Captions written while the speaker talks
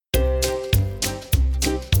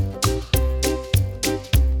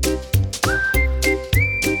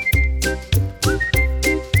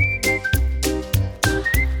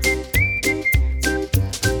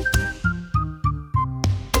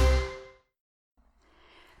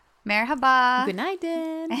Merhaba. Good night,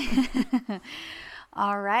 Dan.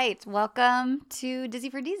 All right. Welcome to Dizzy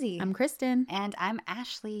for Dizzy. I'm Kristen. And I'm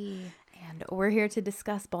Ashley. And we're here to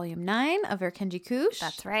discuss Volume 9 of Erkenci Kuş.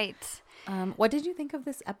 That's right. What did you think of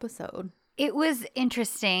this episode? It was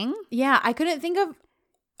interesting. Yeah, I couldn't think of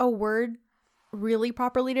a word really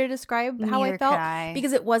properly to describe how Neither I felt. could I.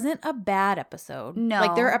 Because it wasn't a bad episode. No.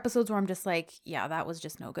 Like, there are episodes where I'm just like, yeah, that was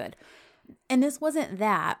just no good. And this wasn't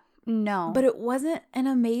that. No. But it wasn't an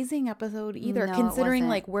amazing episode either, No, it considering wasn't.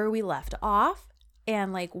 like where we left off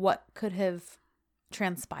and like what could have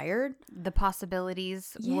transpired. The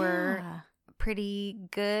possibilities were pretty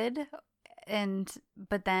good.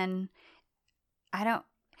 But then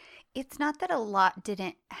it's not that a lot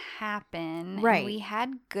didn't happen. Right. We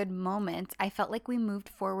had good moments. I felt like we moved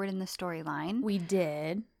forward in the storyline. We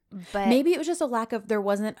did. But Maybe it was just a lack of, there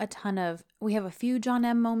wasn't a ton of, we have a few John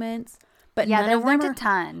M moments, but yeah, none there of them weren't are, a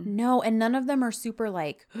ton. no, and none of them are super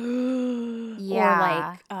like, Yeah.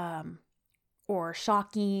 or like, or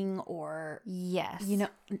shocking or, Yes. you know,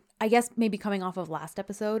 I guess maybe coming off of last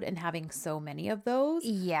episode and having so many of those,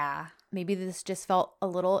 Yeah. maybe this just felt a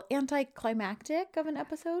little anticlimactic of an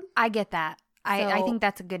episode. I get that. I So- think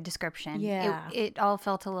that's a good description. Yeah. It all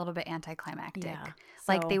felt a little bit anticlimactic. Yeah.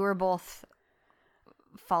 Like So- they were both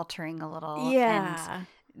faltering a little. Yeah. And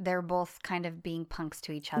they're both kind of being punks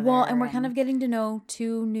to each other. Well, and we're kind of getting to know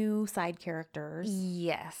two new side characters.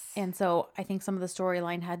 Yes. And so I think some of the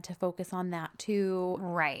storyline had to focus on that too.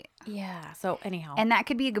 Right. Yeah. So anyhow. And that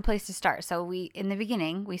could be a good place to start. So in the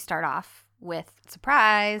beginning, we start off with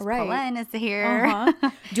surprise. Right. Pauline is here. Uh-huh.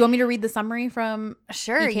 Do you want me to read the summary from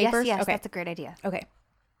Sure. EK Yes, first? yes. Okay. That's a great idea. Okay.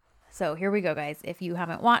 So here we go, guys. If you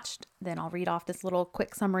haven't watched, then I'll read off this little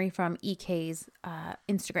quick summary from EK's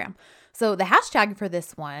Instagram. So the hashtag for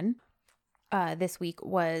this one this week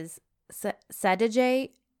was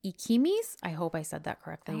Sadece Ikimis. I hope I said that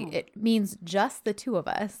correctly. Oh. It means just the two of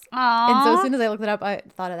us. Aww. And so as soon as I looked it up, I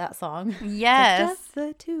thought of that song. Yes. Just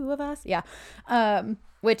the two of us. Yeah.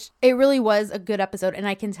 Which it really was a good episode. And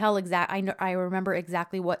I can tell I remember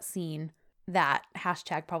exactly what scene that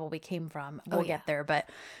hashtag probably came from. We'll get there. But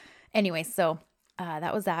anyway, so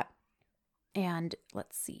that was that. And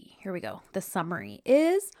let's see. Here we go. The summary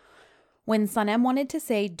is, when Sanem wanted to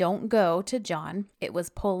say don't go to John, it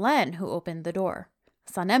was Pauline who opened the door.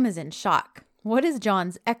 Sanem is in shock. What is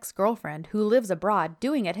John's ex-girlfriend who lives abroad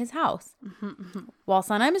doing at his house? While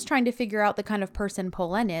Sanem is trying to figure out the kind of person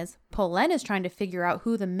Pauline is trying to figure out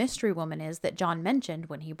who the mystery woman is that John mentioned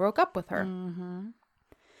when he broke up with her.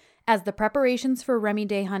 As the preparations for Remy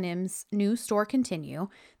Dehanim's new store continue,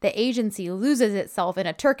 the agency loses itself in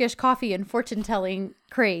a Turkish coffee and fortune-telling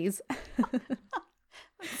craze.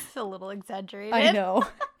 It's a little exaggerated. I know.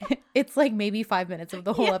 It's like maybe 5 minutes of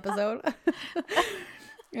the whole episode.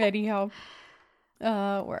 Anyhow,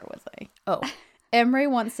 where was I? Oh, Emre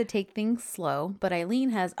wants to take things slow, but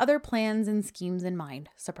Eileen has other plans and schemes in mind.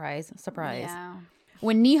 Surprise, surprise. Yeah.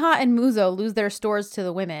 When Nihat and Muzo lose their stores to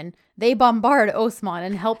the women, they bombard Osman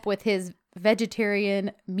and help with his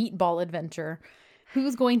vegetarian meatball adventure.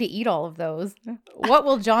 Who's going to eat all of those? What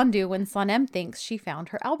will John do when Sanem thinks she found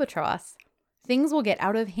her albatross? Things will get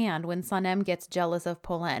out of hand when Sanem gets jealous of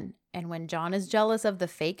Pauline. And when John is jealous of the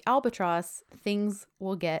fake albatross, things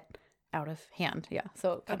will get out of hand. Yeah,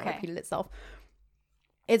 so it kind of repeated itself.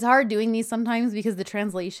 It's hard doing these sometimes because the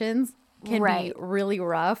translations can be really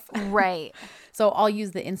rough. Right. So I'll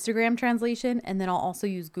use the Instagram translation and then I'll also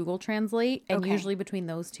use Google Translate. And usually between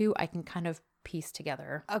those two, I can kind of piece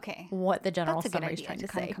together what the general summary is trying to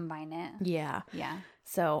say. Combine it. Yeah. Yeah.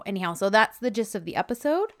 So anyhow, so that's the gist of the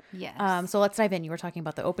episode. Yes. So let's dive in. You were talking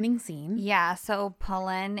about the opening scene. Yeah. So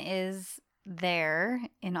Pauline is there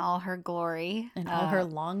in all her glory. And all her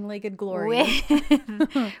long-legged glory.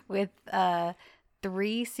 With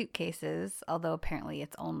 3 suitcases, although apparently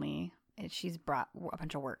she's brought a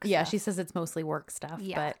bunch of work Yeah, stuff. she says it's mostly work stuff,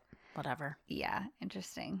 but whatever. Yeah,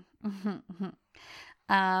 interesting.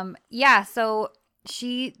 Yeah, so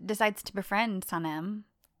she decides to befriend Sanem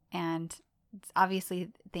and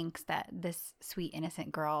obviously thinks that this sweet,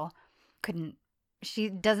 innocent girl she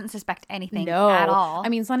doesn't suspect anything at all. I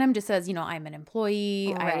mean, Sanem just says, I'm an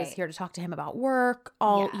employee. I was here to talk to him about work.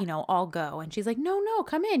 I'll go. And she's like, no,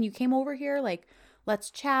 come in. You came over here. Like,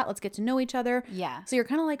 let's chat. Let's get to know each other. Yeah. So you're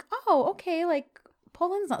kind of like, oh, okay. Like,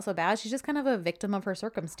 Pauline's not so bad. She's just kind of a victim of her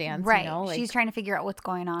circumstance. Right. Like, she's trying to figure out what's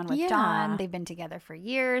going on with John. They've been together for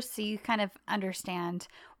years. So you kind of understand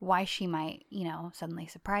why she might, suddenly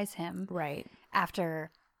surprise him. Right.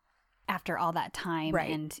 After all that time.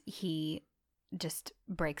 Right. And he just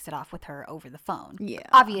breaks it off with her over the phone. Yeah.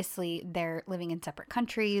 Obviously, they're living in separate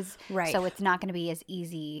countries. Right. So it's not going to be as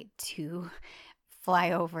easy to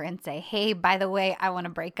fly over and say, hey, by the way, I want to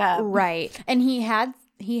break up. Right. And he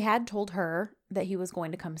had told her that he was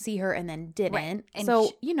going to come see her and then didn't. Right. And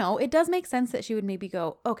so, it does make sense that she would maybe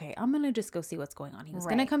go, okay, I'm going to just go see what's going on. He was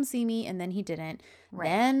going to come see me and then he didn't. Right.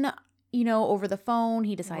 Then, over the phone,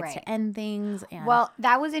 he decides to end things. And well,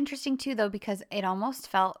 that was interesting too, though, because it almost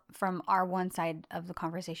felt from our one side of the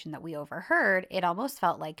conversation that we overheard, it almost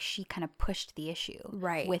felt like she kind of pushed the issue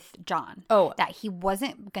with John. Oh. That he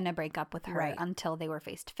wasn't going to break up with her until they were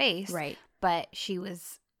face to face. Right. But she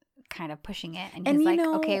was kind of pushing it. And he's like,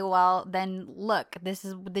 okay, well, then look, this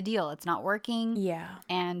is the deal. It's not working. Yeah.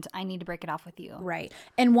 And I need to break it off with you. Right.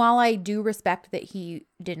 And while I do respect that he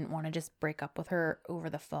didn't want to just break up with her over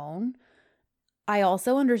the phone, I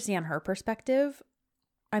also understand her perspective.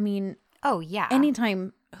 I mean, oh, yeah.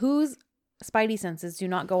 Anytime, whose spidey senses do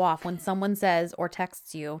not go off when someone says or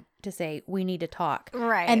texts you to say, we need to talk.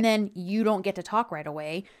 Right. And then you don't get to talk right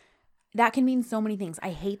away. That can mean so many things. I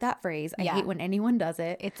hate that phrase. I hate when anyone does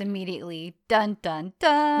it. It's immediately dun, dun,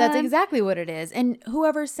 dun. That's exactly what it is. And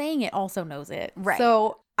whoever's saying it also knows it. Right.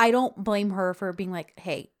 So I don't blame her for being like,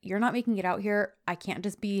 hey, you're not making it out here. I can't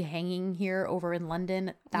just be hanging here over in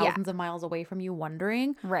London, thousands of miles away from you,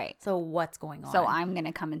 wondering. Right. So what's going on? So I'm going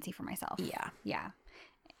to come and see for myself. Yeah. Yeah.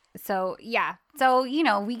 So, yeah. So,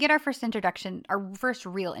 we get our first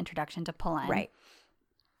real introduction to Polen. Right.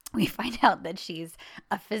 We find out that she's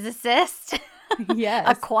a physicist. Yes.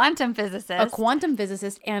 A quantum physicist. A quantum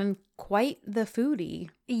physicist and quite the foodie.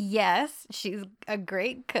 Yes. She's a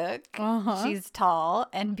great cook. Uh-huh. She's tall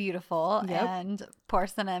and beautiful. Yep. And poor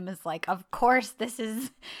Sanem is like, of course, this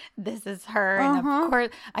is her. And of course,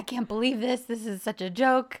 I can't believe this. This is such a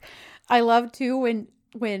joke. I love, too,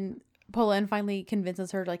 when Polen finally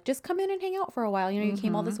convinces her, like, just come in and hang out for a while. You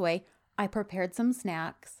came all this way. I prepared some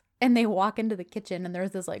snacks. And they walk into the kitchen and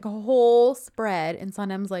there's this like whole spread. And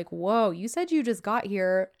Sanem's like, whoa, you said you just got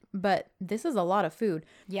here, but this is a lot of food.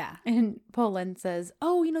 Yeah. And Polen says,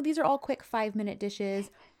 oh, these are all quick 5-minute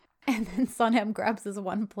dishes. And then Sanem grabs this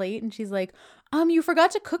one plate and she's like, you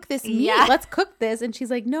forgot to cook this meat. Yeah. Let's cook this. And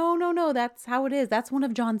she's like, no, that's how it is. That's one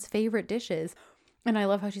of John's favorite dishes. And I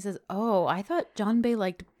love how she says, oh, I thought John Bay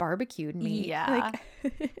liked barbecued meat. Yeah.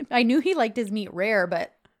 Like, I knew he liked his meat rare,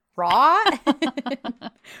 but raw.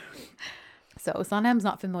 So Sanem's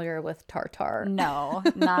not familiar with tartar. No,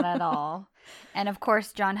 not at all. And of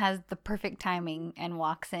course, John has the perfect timing and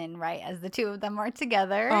walks in right as the two of them are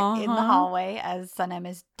together in the hallway as Sanem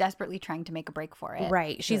is desperately trying to make a break for it.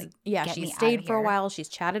 Right. She's stayed for a while. She's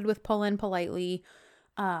chatted with Polen politely.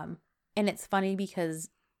 And it's funny because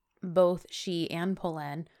both she and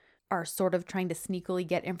Polen are sort of trying to sneakily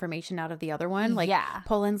get information out of the other one. Like,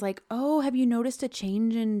 Polen's like, oh, have you noticed a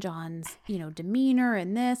change in John's, demeanor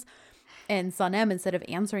and this? And Sanem, instead of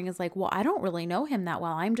answering, is like, well, I don't really know him that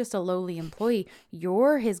well. I'm just a lowly employee.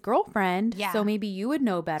 You're his girlfriend. Yeah. So maybe you would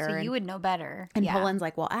know better. So you would know better. And Polen's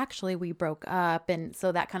like, well, actually, we broke up. And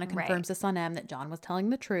so that kind of confirms to Sanem that John was telling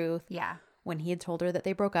the truth. Yeah. When he had told her that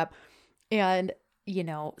they broke up. And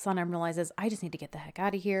Sanem realizes, I just need to get the heck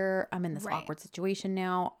out of here. I'm in this awkward situation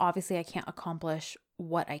now. Obviously, I can't accomplish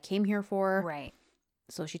what I came here for. Right.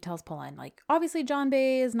 So she tells Polen, like, obviously John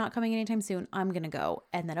Bay is not coming anytime soon. I'm going to go.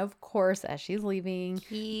 And then, of course, as she's leaving,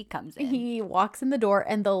 he comes in. He walks in the door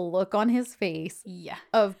and the look on his face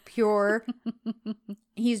of pure,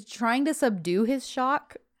 he's trying to subdue his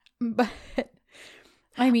shock. But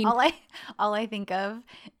I mean, all I think of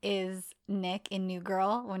is Nick in New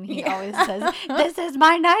Girl when he always says, "This is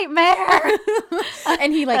my nightmare,"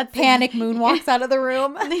 and he panic moonwalks out of the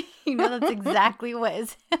room. That's exactly what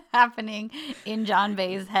is happening in John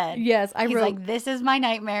Bay's head. Yes, He's like, "This is my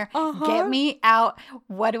nightmare. Get me out.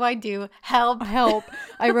 What do I do? Help! Help!"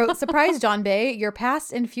 I wrote, "Surprise, John Bay. Your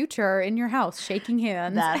past and future are in your house, shaking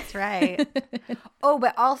hands." That's right. Oh,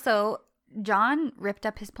 but also, John ripped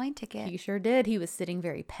up his plane ticket. He sure did. He was sitting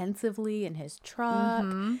very pensively in his truck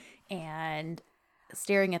and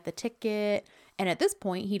staring at the ticket. And at this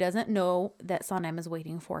point, he doesn't know that Sanem is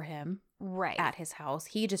waiting for him at his house.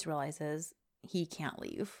 He just realizes he can't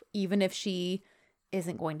leave. Even if she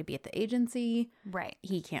isn't going to be at the agency,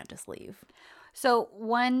 he can't just leave. So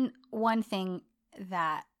one thing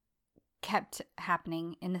that kept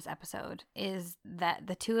happening in this episode is that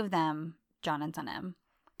the two of them, John and Sanem,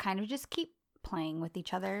 kind of just keep playing with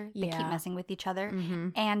each other. They keep messing with each other.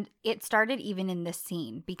 And it started even in this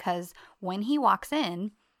scene because when he walks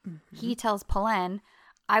in, he tells Polen,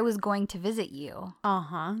 I was going to visit you.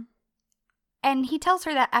 And he tells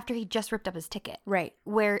her that after he just ripped up his ticket. Right.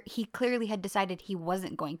 Where he clearly had decided he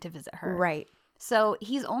wasn't going to visit her. Right. So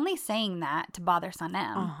he's only saying that to bother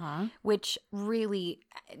Sanem, which really,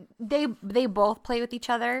 they both play with each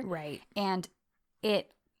other. Right. And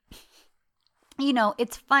it's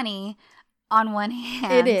funny on one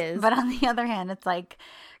hand. It is. But on the other hand, it's like,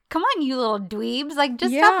 come on, you little dweebs. Like,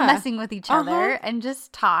 just stop messing with each other and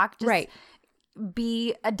just talk. Just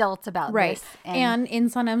be adults about this. And in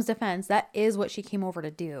Sanem's defense, that is what she came over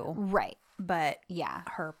to do. Right. But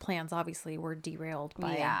her plans obviously were derailed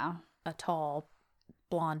by a tall,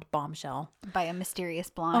 blonde bombshell. By a mysterious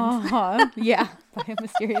blonde. Yeah, by a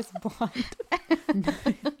mysterious blonde.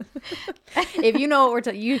 If you know what we're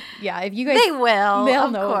talking, if you guys, they will. They'll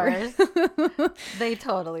of know. Course, they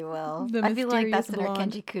totally will. I feel like that's blonde. an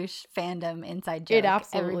Kenji Kush fandom inside joke. It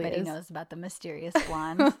absolutely Everybody is. knows about the mysterious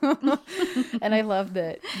blonde. And I love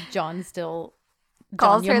that John still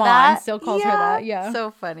calls John her Yaman that. Still calls her that. Yeah,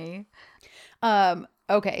 so funny.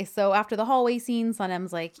 Okay, so after the hallway scene,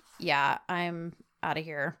 Sanem's like, "Yeah, I'm out of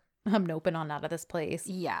here. I'm noping on out of this place."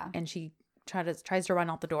 Yeah, and she tries to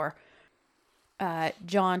run out the door.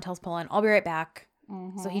 John tells Polen, "I'll be right back."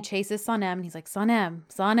 So he chases Sanem and he's like, Sanem,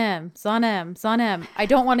 Sanem, Sanem, Sanem. I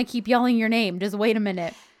don't want to keep yelling your name. Just wait a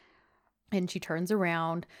minute. And she turns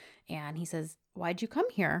around and he says, "Why'd you come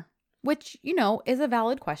here?" Which, is a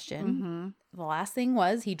valid question. The last thing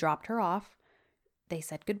was he dropped her off. They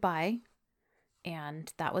said goodbye.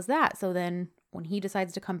 And that was that. So then when he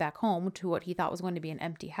decides to come back home to what he thought was going to be an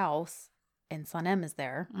empty house and Sanem is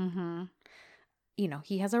there,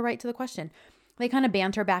 he has a right to the question. They kind of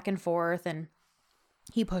banter back and forth and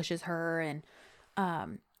he pushes her and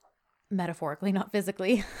metaphorically, not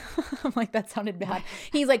physically. I'm like, that sounded bad.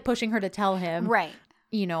 He's like pushing her to tell him, right,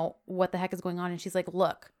 what the heck is going on. And she's like,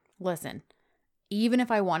 "Look, listen, even if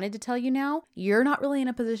I wanted to tell you now, you're not really in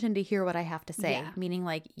a position to hear what I have to say." Yeah. Meaning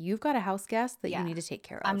like you've got a house guest that you need to take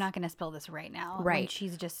care of. I'm not going to spill this right now. Right. When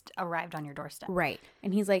she's just arrived on your doorstep. Right.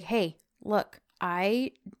 And he's like, "Hey, look,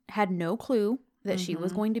 I had no clue that she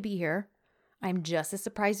was going to be here. I'm just as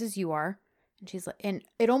surprised as you are." And she's like, and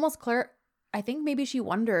it almost I think maybe she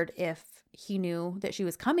wondered if he knew that she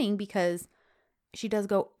was coming because she does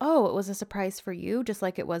go, "Oh, it was a surprise for you, just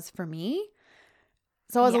like it was for me."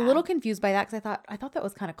 So I was a little confused by that because I thought that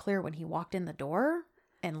was kind of clear when he walked in the door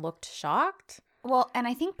and looked shocked. Well, and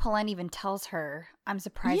I think Polen even tells her, "I'm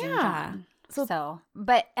surprising John." So,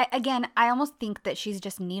 but again, I almost think that she's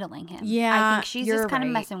just needling him. Yeah, I think she's just kind of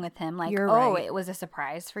messing with him. Like, it was a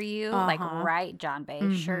surprise for you. Like, right, John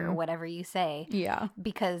Bay, sure, whatever you say. Yeah.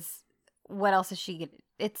 Because what else is she?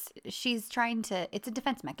 She's trying to. It's a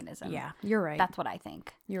defense mechanism. Yeah, you're right. That's what I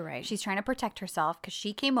think. You're right. She's trying to protect herself because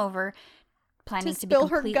she came over planning to be spill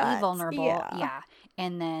her completely guts. vulnerable. Yeah.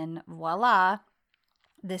 And then voila,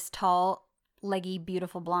 this tall, leggy,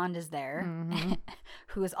 beautiful blonde is there,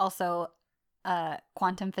 who is also a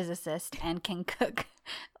quantum physicist and can cook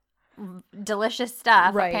delicious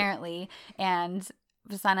stuff, apparently. And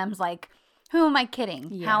Sanem's like, "Who am I kidding?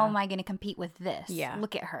 Yeah. How am I going to compete with this? Yeah.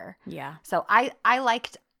 Look at her." Yeah. So I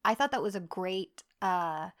thought that was a great,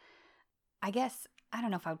 I guess, I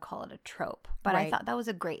don't know if I would call it a trope, but I thought that was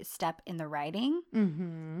a great step in the writing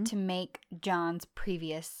to make John's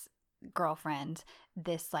previous girlfriend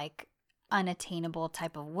this like unattainable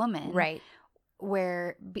type of woman. Right.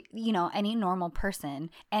 Where, any normal person,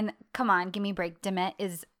 and come on, give me a break, Demet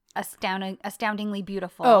is astoundingly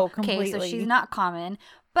beautiful. Oh, completely. Okay, so she's not common,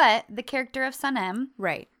 but the character of Sanem,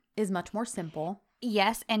 is much more simple.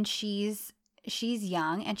 Yes, and she's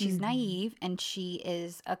young and she's naive and she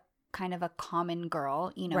is a kind of a common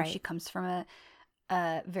girl. She comes from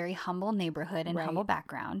a very humble neighborhood and humble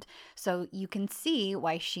background. So you can see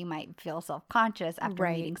why she might feel self-conscious after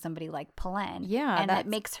meeting somebody like Polen. Yeah. And that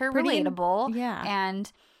makes her relatable. Yeah. And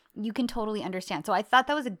you can totally understand. So I thought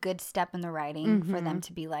that was a good step in the writing for them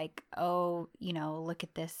to be like, "Oh, look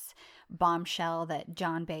at this bombshell that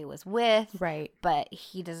John Bay was with." Right. But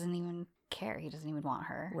he doesn't even care. He doesn't even want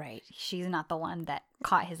her. Right. She's not the one that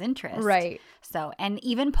caught his interest. Right. So, and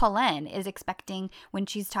even Polen is expecting, when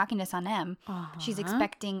she's talking to Sanem, she's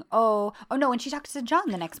expecting, when she talks to John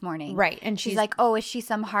the next morning. Right. And she's like, "Oh, is she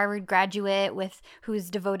some Harvard graduate who's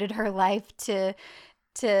devoted her life to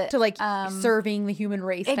like serving the human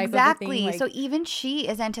race type of thing." Exactly. Like, so even she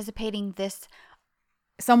is anticipating this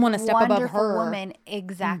someone a step above her. Woman.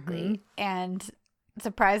 Exactly. And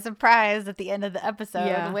surprise, surprise, at the end of the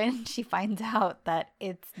episode when she finds out that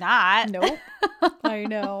it's not. Nope. I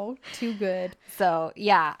know. Too good. So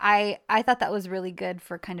yeah, I thought that was really good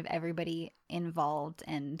for kind of everybody involved,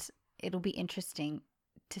 and it'll be interesting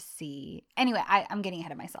to see. Anyway, I'm getting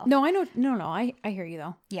ahead of myself. No, I know. No, I hear you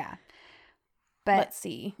though. Yeah. But let's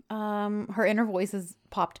see. Her inner voice has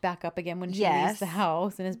popped back up again when she leaves the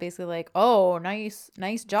house and is basically like, "Oh, nice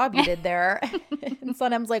job you did there." And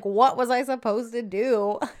Sanem's like, "What was I supposed to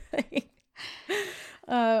do?"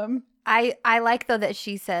 I like though that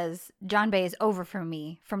she says John Bay is over for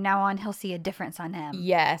me. From now on, he'll see a difference on him.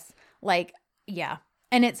 Yes. Like, yeah.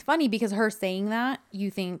 And it's funny because her saying that,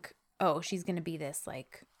 you think, oh, she's going to be this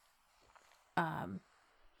like,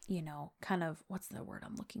 you know, kind of, what's the word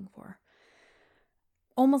I'm looking for?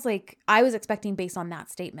 Almost like I was expecting based on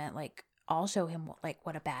that statement, like, I'll show him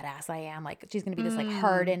what a badass I am. Like, she's going to be this like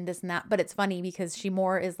hardened, this and that. But it's funny because she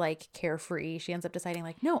more is like carefree. She ends up deciding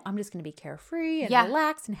like, no, I'm just going to be carefree and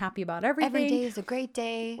relaxed and happy about everything. Every day is a great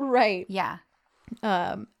day. Right. Yeah.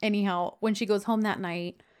 Anyhow, when she goes home that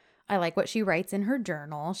night, I like what she writes in her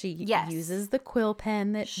journal. She uses the quill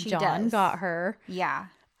pen that John got her. Yeah.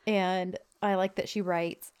 And I like that she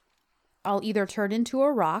writes, I'll either turn into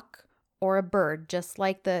a rock or a bird, just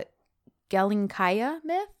like the Gelinkaya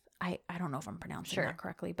myth. I don't know if I'm pronouncing that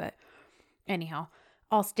correctly, but anyhow,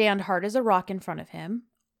 I'll stand hard as a rock in front of him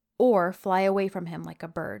or fly away from him like a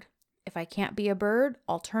bird. If I can't be a bird,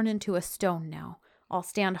 I'll turn into a stone now. I'll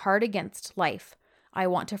stand hard against life. I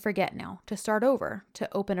want to forget now, to start over, to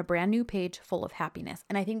open a brand new page full of happiness.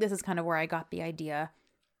 And I think this is kind of where I got the idea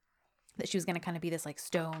that she was going to kind of be this like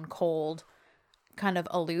stone cold, kind of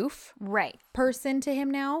aloof person to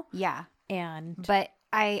him now. Yeah. But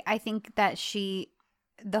I think that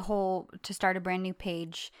the whole to start a brand new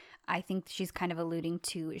page, I think she's kind of alluding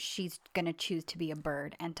to she's going to choose to be a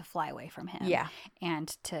bird and to fly away from him. Yeah. And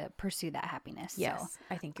to pursue that happiness. Yes, so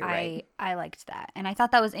I think you're right. I liked that. And I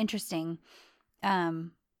thought that was interesting.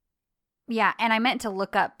 Yeah, and I meant to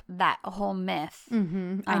look up that whole myth.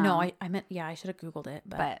 Mm-hmm. I know. I meant, I should have Googled it.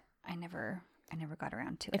 But I never got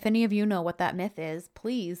around to it. If any of you know what that myth is,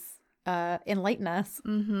 please enlighten us.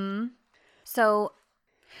 Mm-hmm. So,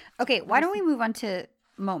 okay, why don't we move on to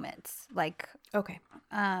moments? Like, okay.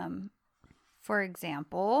 For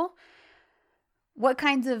example, what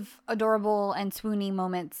kinds of adorable and swoony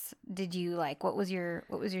moments did you like? What was your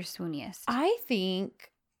swooniest? I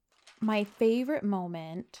think my favorite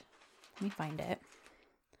moment, let me find it.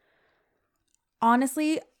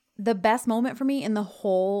 Honestly, the best moment for me in the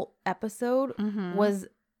whole episode was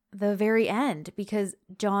the very end, because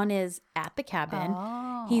John is at the cabin.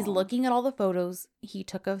 Oh. He's looking at all the photos he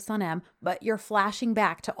took of Sun M, but you're flashing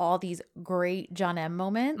back to all these great John M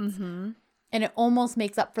moments. Mm-hmm. And it almost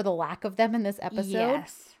makes up for the lack of them in this episode.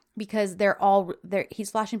 Yes. Because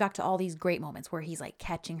he's flashing back to all these great moments where he's like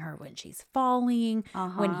catching her when she's falling,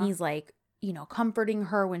 when he's like, you know, comforting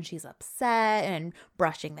her when she's upset and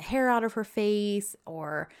brushing the hair out of her face,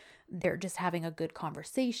 or they're just having a good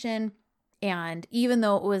conversation. And even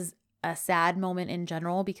though it was a sad moment in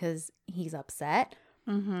general because he's upset,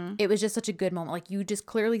 it was just such a good moment. Like, you just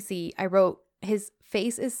clearly see, I wrote, his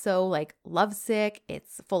face is so like lovesick.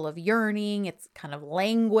 It's full of yearning. It's kind of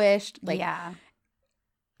languished. Like,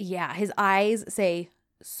 yeah, his eyes say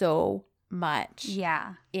so much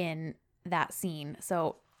in that scene.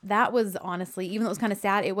 So that was honestly, even though it was kind of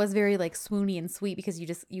sad, it was very like swoony and sweet because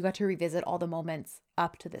you got to revisit all the moments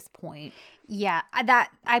up to this point. Yeah,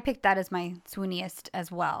 I picked that as my swooniest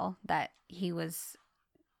as well, that he was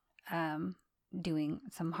doing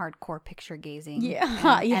some hardcore picture gazing.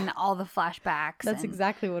 And all the flashbacks. That's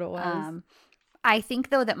exactly what it was. I think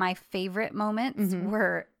though that my favorite moments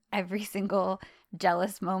were every single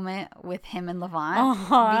jealous moment with him and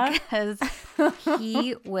Levant, because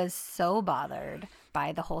he was so bothered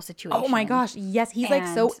by the whole situation. Oh my gosh, yes, he's like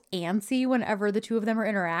so antsy whenever the two of them are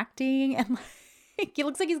interacting, and like he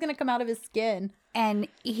looks like he's gonna come out of his skin. And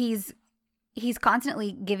he's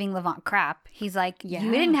constantly giving Levant crap. He's like, you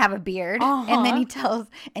didn't have a beard. And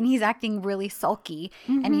then he's acting really sulky.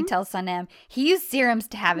 And he tells Sun M, he used serums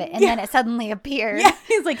to have it. And then it suddenly appeared. Yeah,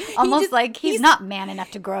 he's like, almost like he's not man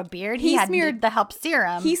enough to grow a beard. He had the help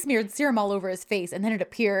serum. He smeared serum all over his face and then it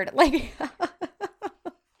appeared. Like,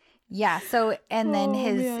 yeah. So, and then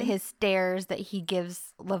his stares that he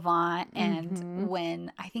gives Levant, and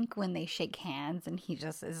when they shake hands and he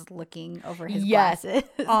just is looking over his glasses.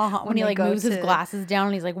 When he like moves his glasses down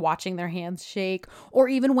and he's like watching their hands shake. Or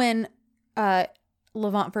even when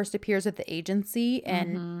Levant first appears at the agency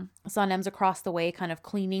and Sun M's across the way kind of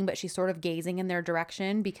cleaning, but she's sort of gazing in their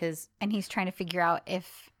direction and he's trying to figure out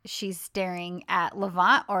if she's staring at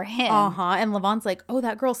Levant or him. And Levant's like, oh,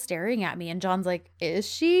 that girl's staring at me. And John's like, is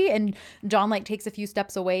she? And John like takes a few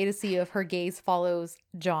steps away to see if her gaze follows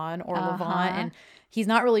John or Levant. And he's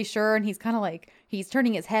not really sure. And he's kind of like, he's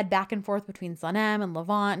turning his head back and forth between Sun M and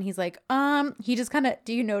Levant. And he's like, he just kind of,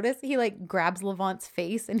 do you notice? He like grabs Levant's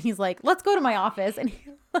face and he's like, let's go to my office. And he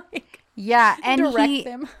like, directs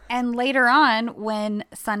him. And later on, when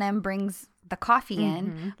Sun M brings the coffee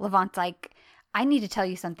in, Levant's like, I need to tell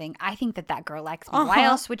you something. I think that girl likes me. Why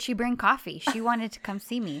else would she bring coffee? She wanted to come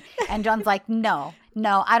see me. And John's like, no,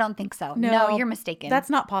 No, I don't think so. No, you're mistaken. That's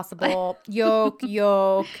not possible. Yoke.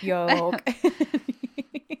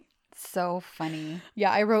 So funny.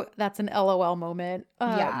 Yeah, I wrote that's an LOL moment.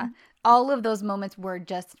 Yeah. All of those moments were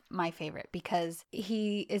just my favorite because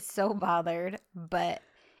he is so bothered, but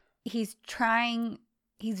he's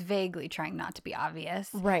vaguely trying not to be obvious.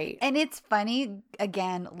 Right. And it's funny,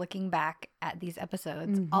 again, looking back at these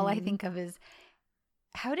episodes, all I think of is,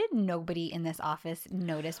 how did nobody in this office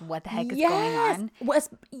notice what the heck is going on?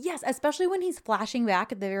 Yes, especially when he's flashing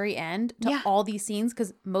back at the very end to all these scenes,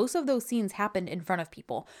 because most of those scenes happened in front of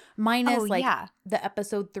people. Minus the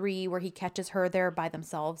episode 3 where he catches her there by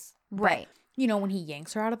themselves. Right. But, you know, when he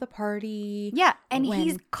yanks her out of the party. Yeah, and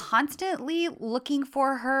he's constantly looking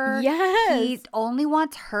for her. Yes. He only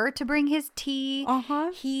wants her to bring his tea.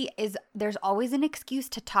 Uh-huh. There's always an excuse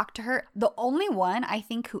to talk to her. The only one I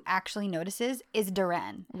think who actually notices is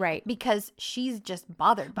Darren. Right. Because she's just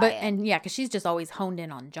bothered by it. And yeah, because she's just always honed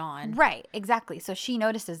in on John. Right, exactly. So she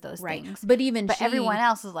notices those things. But everyone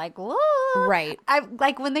else is like, whoa. Right.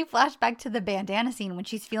 Like when they flash back to the bandana scene when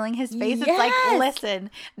she's feeling his face, it's like,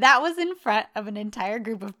 listen, that was in front of an entire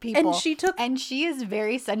group of people. And she is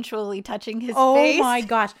very sensually touching his face. Oh my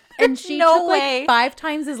gosh. And she took like 5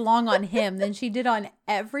 times as long on him than she did on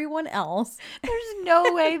everyone else. There's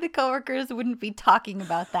no way the coworkers wouldn't be talking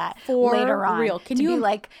about that later on. Real. Can you be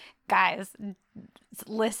like, guys,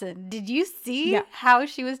 listen, did you see how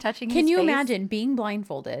she was touching his face? Can you imagine being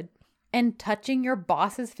blindfolded and touching your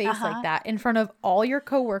boss's face like that in front of all your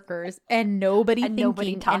coworkers and nobody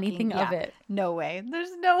thinking anything of it? No way.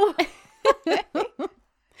 There's no way.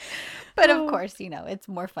 But of course, you know, it's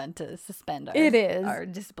more fun to suspend our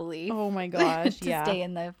disbelief. Oh my gosh, to stay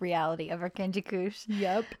in the reality of our Kenji-kush.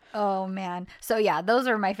 Yep. Oh man. So yeah, those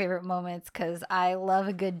are my favorite moments because I love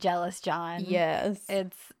a good jealous John. Yes.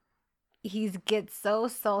 He gets so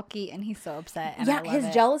sulky and he's so upset. And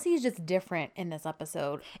his jealousy is just different in this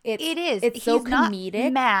episode. It is. It's so comedic.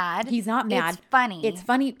 Not mad. He's not mad. It's funny. It's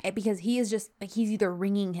funny because he is just like, he's either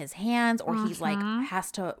wringing his hands or he's like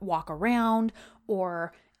has to walk around,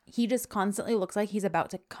 or he just constantly looks like he's about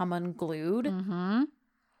to come unglued. Mm-hmm.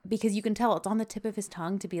 Because you can tell it's on the tip of his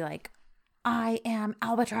tongue to be like, I am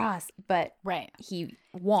Albatross, but he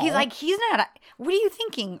won't. He's like, he's not. What are you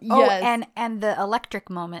thinking? Yes. Oh, and the electric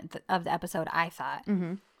moment of the episode, I thought,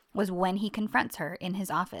 was when he confronts her in his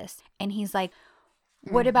office, and he's like,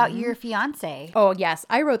 "What about your fiance?" Oh yes,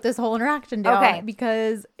 I wrote this whole interaction down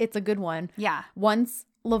because it's a good one. Yeah. Once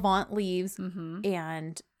Levant leaves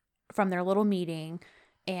and from their little meeting,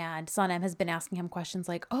 and Sanem has been asking him questions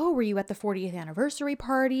like, oh, were you at the 40th anniversary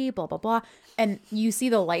party? Blah, blah, blah. And you see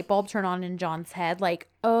the light bulb turn on in John's head like,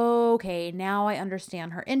 okay, now I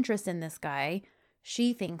understand her interest in this guy.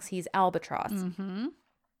 She thinks he's Albatross. Mm-hmm.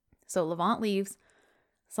 So Levant leaves.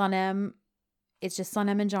 It's just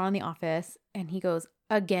Sanem and John in the office. And he goes,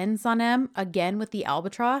 again, Sanem? Again with the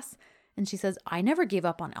Albatross? And she says, I never gave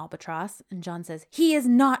up on Albatross. And John says, he is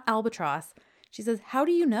not Albatross. She says, how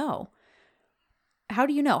do you know? How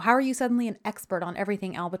do you know? How are you suddenly an expert on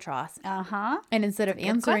everything Albatross? And instead of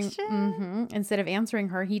answering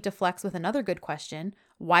her, he deflects with another good question.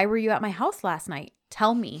 Why were you at my house last night?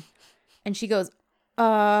 Tell me. And she goes,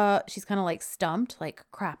 she's kind of like stumped, like,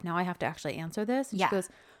 crap, now I have to actually answer this. And she goes,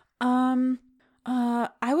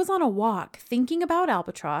 I was on a walk thinking about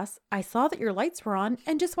Albatross. I saw that your lights were on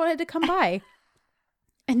and just wanted to come by.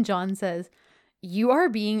 And John says, you are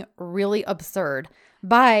being really absurd.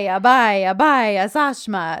 Bye,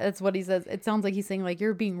 Sashma. That's what he says. It sounds like he's saying like,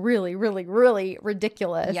 you're being really, really, really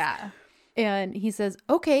ridiculous. Yeah. And he says,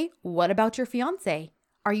 okay, what about your fiance?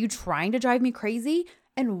 Are you trying to drive me crazy?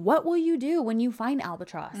 And what will you do when you find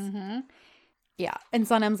Albatross? Mm-hmm. Yeah. And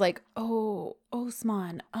Sanem's like, oh,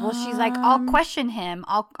 Osman. Well, she's like, I'll question him.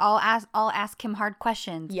 I'll ask him hard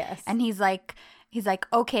questions. Yes. And he's like,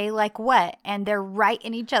 okay, like what? And they're right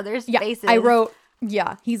in each other's faces. I wrote,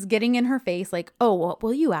 he's getting in her face like, oh, what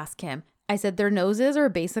will you ask him? I said their noses are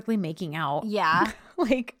basically making out. Yeah.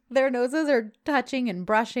 Like their noses are touching and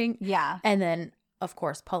brushing. Yeah. And then, of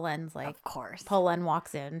course, Polen's like, Polen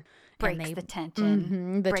walks in. Breaks the tension.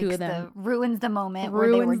 Mm-hmm, the two of them. Ruins the moment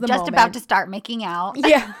where they were just about to start making out.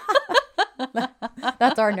 Yeah.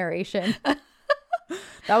 That's our narration.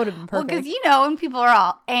 That would have been perfect. Well, because, when people are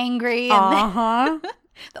all angry. And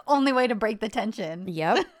the only way to break the tension.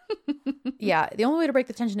 Yep. Yeah. The only way to break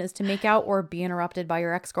the tension is to make out or be interrupted by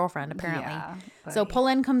your ex-girlfriend, apparently. Yeah, so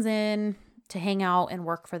Polen comes in to hang out and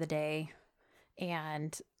work for the day.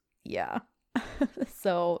 And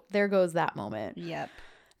so there goes that moment. Yep.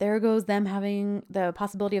 There goes them having the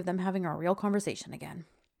possibility of them having a real conversation again.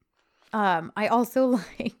 I also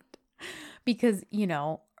liked because,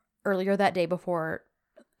 earlier that day before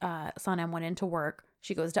Sanem went into work,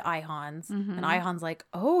 she goes to Ayhan's and Ayhan's like,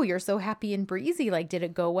 oh, you're so happy and breezy. Like, did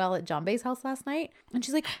it go well at Janbe's house last night? And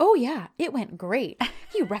she's like, oh yeah, it went great.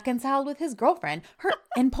 He reconciled with his girlfriend.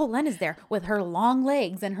 And Polen is there with her long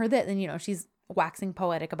legs and her that. And, you know, she's waxing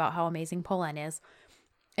poetic about how amazing Polen is.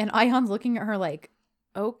 And Ayhan's looking at her like,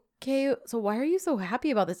 okay, so why are you so happy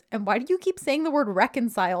about this? And why do you keep saying the word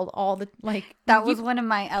reconciled all the, like. That was one of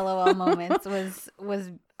my LOL moments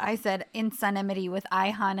was I said insanity with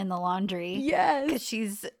Ayhan in the laundry. Yes. Because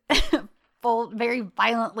she's very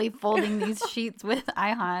violently folding these sheets with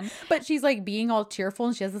Ayhan. But she's like being all cheerful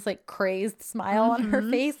and she has this like crazed smile on her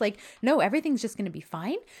face. Like, no, everything's just going to be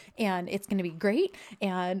fine and it's going to be great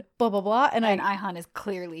and blah, blah, blah. And Ayhan is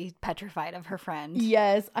clearly petrified of her friend.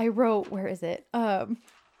 Yes. I wrote, where is it?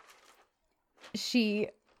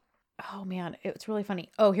 Oh man, it's really funny.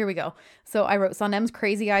 Oh, here we go. So I wrote Sanem's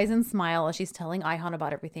crazy eyes and smile as she's telling Ayhan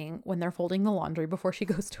about everything when they're folding the laundry before she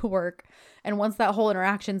goes to work. And once that whole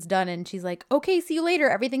interaction's done and she's like, okay, see you later.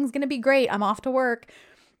 Everything's going to be great. I'm off to work.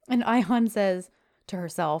 And Ayhan says to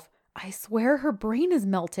herself, I swear her brain is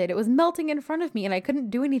melted. It was melting in front of me and I couldn't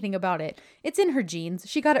do anything about it. It's in her genes.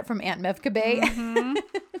 She got it from Aunt Mevkabe. Mm-hmm.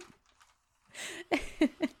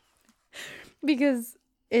 Because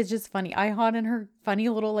it's just funny. Ayhan and her funny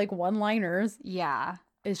little like one-liners. Yeah.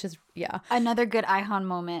 It's just, yeah. Another good Ayhan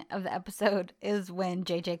moment of the episode is when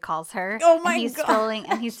JJ calls her. Oh my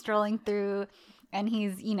God. He's strolling through and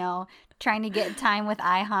he's, you know, trying to get time with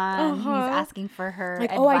Ayhan. He's asking for her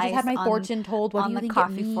like, advice. I just had my fortune told. What on do you the think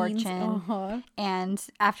coffee it means? fortune. And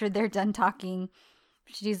after they're done talking,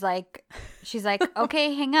 she's like,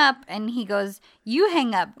 okay, hang up. And he goes, you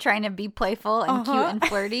hang up, trying to be playful and cute and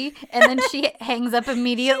flirty. And then she hangs up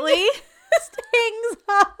immediately. Just hangs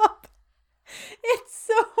up. It's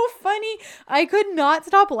so funny. I could not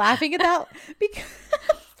stop laughing at that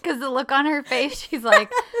because the look on her face, she's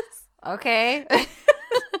like, okay.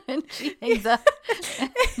 And she hangs up.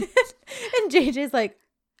 And JJ's like,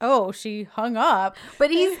 oh, she hung up.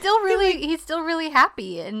 But he's still really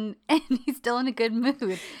happy and he's still in a good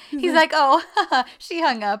mood. He's like, oh, she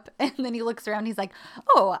hung up. And then he looks around. He's like,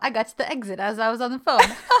 oh, I got to the exit as I was on the phone.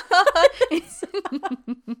 He's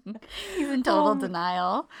in total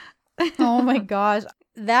denial. Oh my gosh.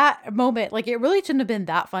 That moment, like, it really shouldn't have been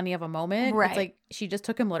that funny of a moment. Right. It's like she just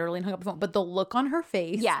took him literally and hung up the phone. But the look on her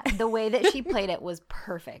face. Yeah. The way that she played it was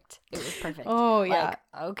perfect. It was perfect. Oh, yeah. Like,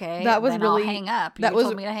 okay. That was then really. I'll hang up. You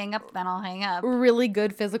told me to hang up, then I'll hang up. Really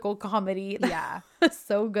good physical comedy. Yeah.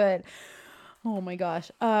 So good. Oh my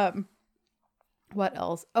gosh. What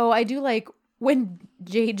else? Oh, I do like when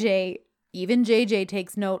JJ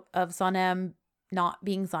takes note of Sanem not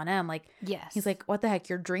being Sanem. Like, yes. He's like, what the heck?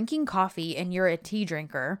 You're drinking coffee and you're a tea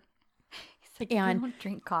drinker. He's like, I don't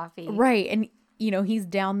drink coffee. Right. And, you know, he's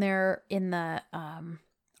down there in the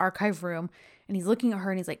archive room and he's looking at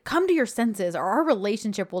her and he's like, come to your senses or our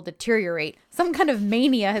relationship will deteriorate. Some kind of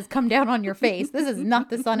mania has come down on your face. This is not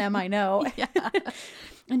the Sanem I know. Yeah.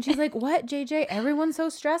 And she's like, what, JJ? Everyone's so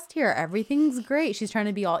stressed here. Everything's great. She's trying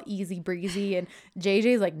to be all easy breezy and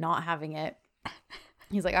JJ's like not having it.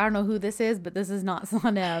 He's like, I don't know who this is, but this is not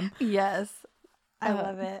Sanem. Yes. I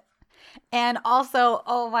love it. And also,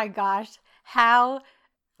 oh my gosh,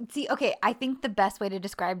 okay, I think the best way to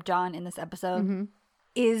describe John in this episode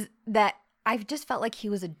is that I've just felt like he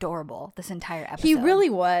was adorable this entire episode. He really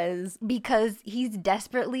was. Because he's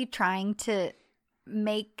desperately trying to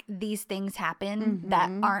make these things happen that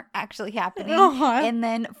aren't actually happening. And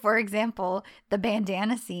then, for example, the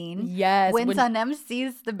bandana scene. Yes. When Sanem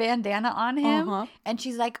sees the bandana on him and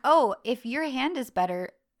she's like, oh, if your hand is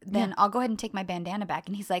better, then I'll go ahead and take my bandana back.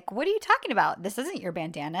 And he's like, what are you talking about? This isn't your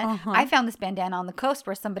bandana. I found this bandana on the coast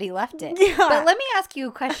where somebody left it. Yeah. But let me ask you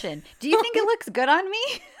a question. Do you think it looks good on me?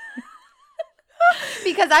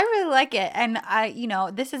 Because I really like it. And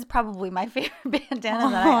this is probably my favorite bandana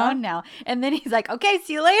that I own now. And then he's like, okay,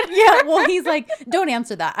 see you later. Yeah, well, he's like, don't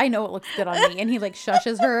answer that. I know it looks good on me. And he like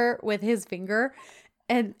shushes her with his finger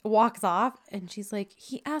and walks off. And she's like,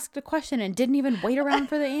 he asked a question and didn't even wait around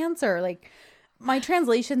for the answer. Like, my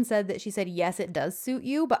translation said that she said, yes, it does suit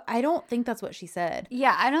you. But I don't think that's what she said.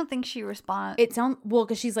 Yeah, I don't think she responded. It sounds, well,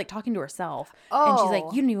 because she's like talking to herself. Oh. And she's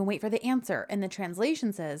like, you didn't even wait for the answer. And the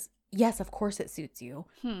translation says, yes, of course it suits you.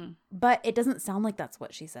 But it doesn't sound like that's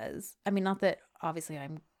what she says. I mean, not that obviously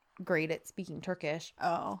I'm great at speaking Turkish.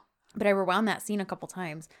 Oh. But I rewound that scene a couple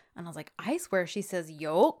times and I was like, I swear she says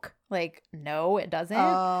yoke. Like, no, it doesn't.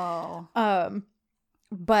 Oh.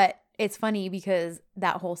 But it's funny because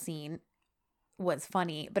that whole scene was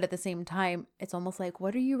funny, but at the same time, it's almost like,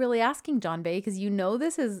 what are you really asking, John Bay? Because you know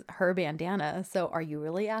this is her bandana. So are you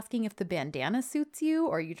really asking if the bandana suits you?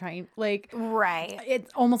 Or are you trying, like, right?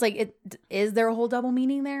 It's almost like, is there a whole double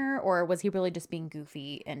meaning there? Or was he really just being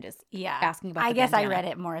goofy and just asking about I the guess bandana? I read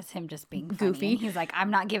it more as him just being funny. Goofy. And he's like,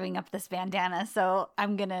 I'm not giving up this bandana, so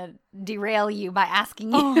I'm going to derail you by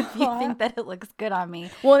asking you if you think that it looks good on me.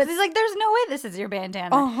 Well, he's like, there's no way this is your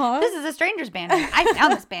bandana. This is a stranger's bandana. I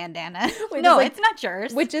found this bandana. No, it's not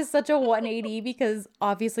yours. Which is such a 180 because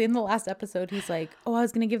obviously in the last episode, he's like, oh, I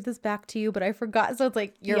was going to give this back to you, but I forgot. So it's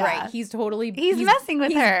like, you're right. He's messing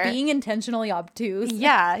with her. He's being intentionally obtuse.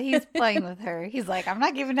 Yeah, he's playing with her. He's like, I'm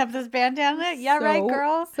not giving up this bandana. Yeah, right,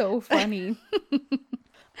 girl. So funny.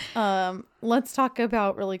 Let's talk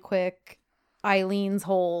about really quick Eileen's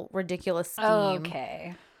whole ridiculous scheme.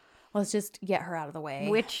 Okay. Let's just get her out of the way.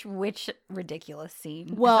 Which ridiculous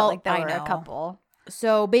scene? Well, I felt like there were a couple.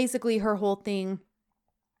 So basically her whole thing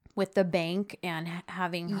with the bank and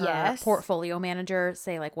having her portfolio manager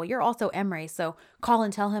say like, well, you're also Emre, so call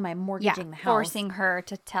and tell him I'm mortgaging the house. Forcing her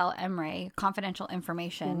to tell Emre confidential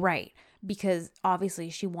information. Right. Because obviously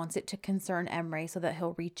she wants it to concern Emre so that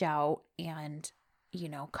he'll reach out and,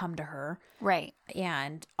 come to her. Right.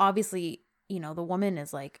 And obviously, the woman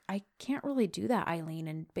is like, I can't really do that, Eileen.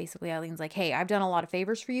 And basically Eileen's like, hey, I've done a lot of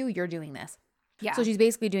favors for you. You're doing this. Yeah. So she's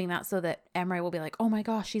basically doing that so that Emre will be like, oh my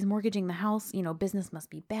gosh, she's mortgaging the house. Business must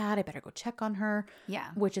be bad. I better go check on her. Yeah.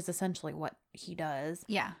 Which is essentially what he does.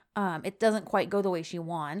 Yeah. It doesn't quite go the way she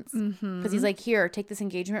wants. Because he's like, here, take this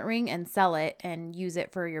engagement ring and sell it and use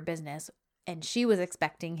it for your business. And she was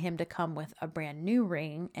expecting him to come with a brand new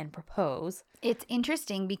ring and propose. It's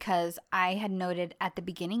interesting because I had noted at the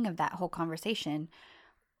beginning of that whole conversation,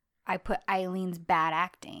 I put Eileen's bad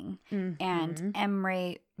acting and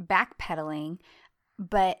Emre backpedaling.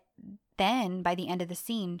 But then by the end of the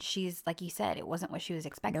scene, she's, like you said, it wasn't what she was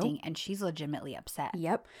expecting. Nope. And she's legitimately upset.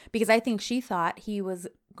 Yep. Because I think she thought he was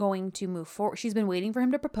going to move forward. She's been waiting for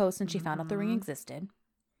him to propose since she found out the ring existed.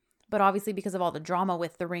 But obviously because of all the drama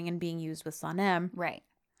with the ring and being used with Sanem. Right.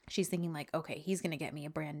 She's thinking like, okay, he's going to get me a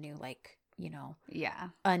brand new,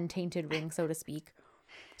 untainted ring, so to speak.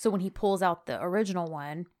 So when he pulls out the original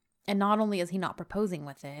one, and not only is he not proposing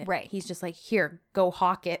with it, right? He's just like, here, go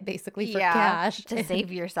hawk it, basically, for cash. To save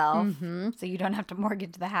yourself, so you don't have to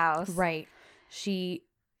mortgage the house. Right. It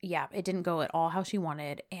didn't go at all how she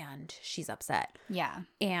wanted, and she's upset. Yeah.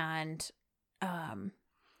 And, and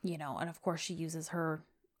of course she uses her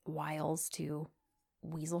wiles to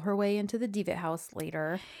weasel her way into the Devitt house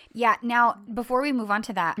later. Yeah. Now, before we move on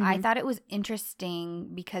to that, I thought it was interesting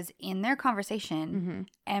because in their conversation,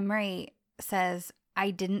 Emre says, I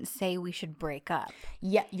didn't say we should break up.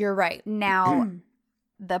 Yeah, you're right. Now,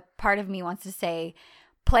 the part of me wants to say,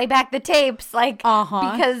 play back the tapes.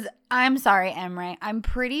 Because I'm sorry, Emre. I'm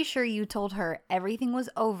pretty sure you told her everything was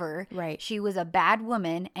over. Right. She was a bad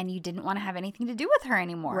woman and you didn't want to have anything to do with her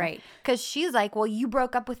anymore. Right. Because she's like, well, you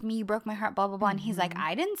broke up with me. You broke my heart, blah, blah, blah. And he's like,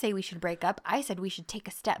 I didn't say we should break up. I said we should take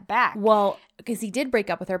a step back. Well, because he did break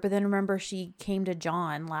up with her. But then remember, she came to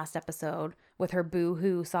John last episode with her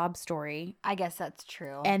boo-hoo sob story. I guess that's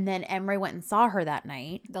true. And then Emre went and saw her that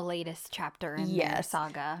night. The latest chapter in their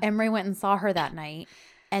saga. Emre went and saw her that night.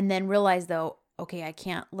 And then realized, though, okay, I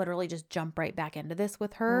can't literally just jump right back into this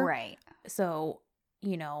with her. Right. So,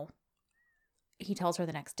 he tells her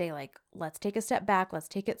the next day, like, let's take a step back. Let's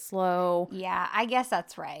take it slow. Yeah, I guess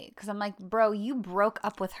that's right. Because I'm like, bro, you broke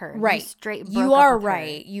up with her. Right. You are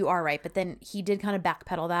right. You are right. But then he did kind of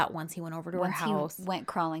backpedal that once he went over to her house. He went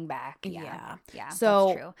crawling back. Yeah. So,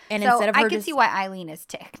 that's true. And so instead of her I can see why Eileen is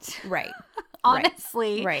ticked. Right.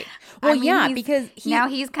 Honestly. Right. Well, because now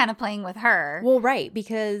he's kind of playing with her. Well, right.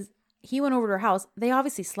 Because he went over to her house. They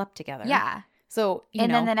obviously slept together. Yeah. So,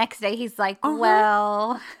 and then the next day he's like,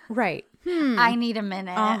 well. Right. I need a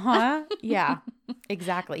minute. Yeah.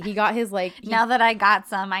 Exactly. He got his now that I got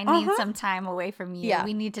some, I need some time away from you. Yeah.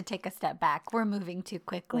 We need to take a step back. We're moving too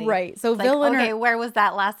quickly. Right. So it's okay, where was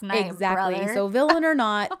that last night? Exactly. Brother? So villain or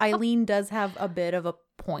not, Eileen does have a bit of a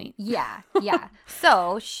point. Yeah. Yeah.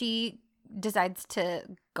 So she decides to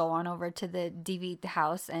go on over to the DV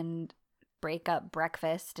house and break up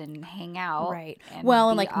breakfast and hang out. Right. And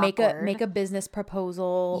make a business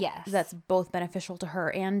proposal. Yes. That's both beneficial to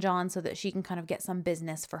her and John so that she can kind of get some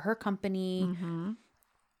business for her company.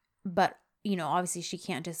 But, obviously she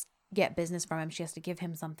can't just get business from him. She has to give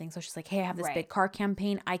him something. So she's like, hey, I have this big car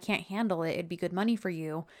campaign. I can't handle it. It'd be good money for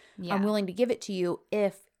you. Yeah. I'm willing to give it to you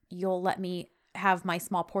if you'll let me have my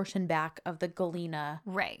small portion back of the Galena.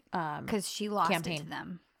 Right. Because she lost campaign. It to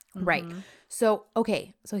them. Right. So,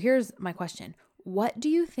 okay. So here's my question. What do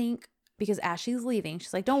you think because as she's leaving,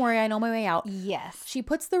 she's like, don't worry, I know my way out. Yes.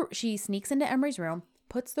 She sneaks into Emery's room,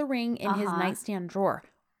 puts the ring in his nightstand drawer.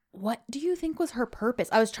 What do you think was her purpose?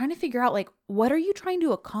 I was trying to figure out, like, what are you trying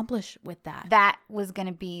to accomplish with that? That was going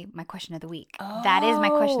to be my question of the week. That is my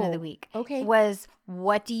question of the week. Okay. Was,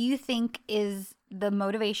 what do you think is the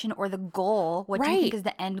motivation or the goal? What do you think is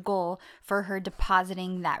the end goal for her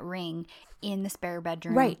depositing that ring in the spare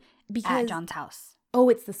bedroom at John's house? Oh,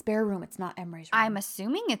 it's the spare room. It's not Emery's room. I'm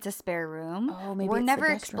assuming it's a spare room. Oh, maybe we're it's never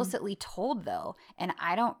the guest explicitly told, though. And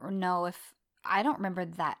I don't remember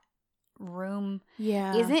that room.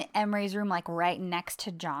 Yeah. Isn't Emery's room like right next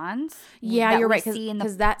to John's? Yeah, you're right,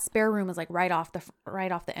 because that spare room is like right off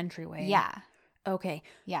the entryway. Yeah. Okay.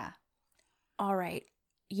 Yeah. All right.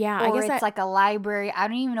 Yeah, or I guess it's like a library. I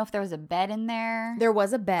don't even know if there was a bed in there. There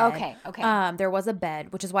was a bed. Okay. There was a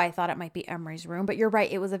bed, which is why I thought it might be Emery's room. But you're right,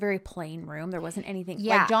 it was a very plain room. There wasn't anything.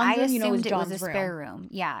 Yeah, like John's room, I assumed is John's it was a spare room.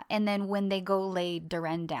 Yeah, and then when they go lay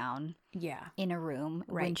Doreen down, in a room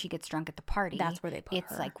when she gets drunk at the party, that's where they put her.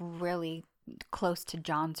 It's like really close to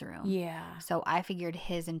John's room. Yeah. So I figured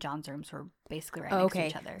his and John's rooms were basically right next to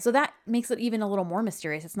each other. So that makes it even a little more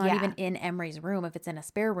mysterious. It's not even in Emery's room if it's in a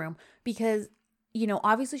spare room, because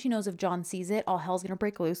obviously she knows if John sees it, all hell's going to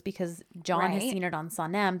break loose, because John has seen it on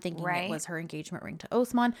Sanem, thinking it was her engagement ring to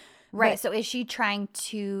Osman. Right. So is she trying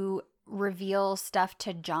to reveal stuff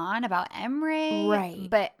to John about Emery? Right.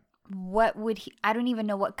 But what would I don't even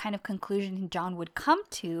know what kind of conclusion John would come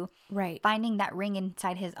to. Right. Finding that ring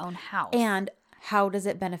inside his own house. And how does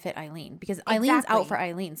it benefit Eileen? Because Eileen's out for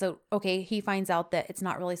Eileen. So, okay, he finds out that it's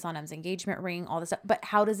not really Sanem's engagement ring, all this stuff. But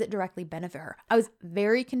how does it directly benefit her? I was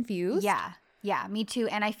very confused. Yeah, me too.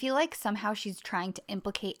 And I feel like somehow she's trying to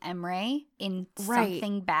implicate Emre in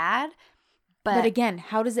something bad. But again,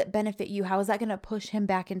 how does it benefit you? How is that going to push him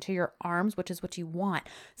back into your arms, which is what you want?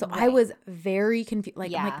 So I was very confused.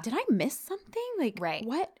 Like, I'm like, did I miss something? Like,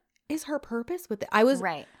 what is her purpose with it? I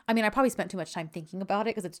mean, I probably spent too much time thinking about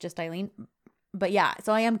it because it's just Eileen. But yeah,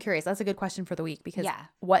 so I am curious. That's a good question for the week, because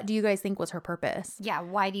what do you guys think was her purpose? Yeah,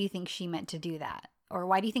 why do you think she meant to do that? Or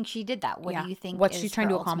why do you think she did that? What do you think what is she's trying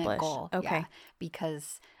her to accomplish? Goal? Okay. Yeah,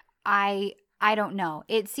 because I don't know.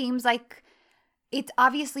 It seems like it's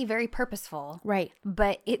obviously very purposeful. Right.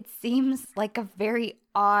 But it seems like a very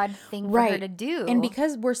odd thing for her to do. And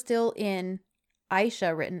because we're still in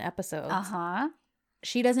Aisha written episodes,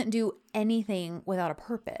 she doesn't do anything without a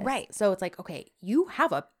purpose. Right. So it's like, okay, you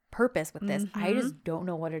have a purpose with this. I just don't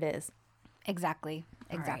know what it is. Exactly.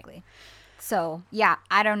 Right. So, yeah,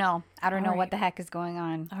 I don't know. I don't know what the heck is going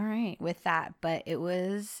on with that, but it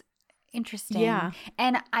was interesting. Yeah.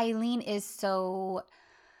 And Eileen is so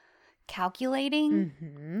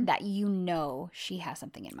calculating that she has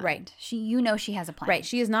something in mind. Right. She has a plan. Right.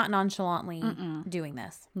 She is not nonchalantly doing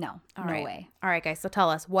this. No. No way. All right, guys. So tell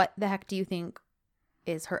us, what the heck do you think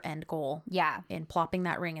is her end goal? Yeah. In plopping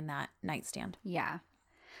that ring in that nightstand? Yeah.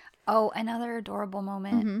 Oh, another adorable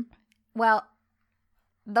moment. Well,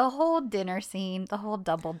 the whole dinner scene, the whole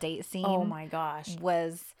double date scene. Oh my gosh.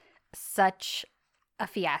 Was such a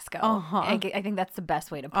fiasco. I think that's the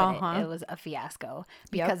best way to put it. It was a fiasco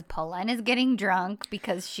because Polen is getting drunk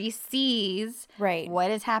because she sees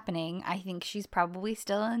what is happening. I think she's probably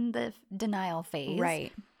still in the denial phase.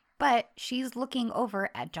 Right. But she's looking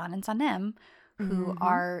over at John and Sanem, who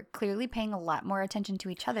are clearly paying a lot more attention to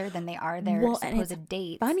each other than they are their supposed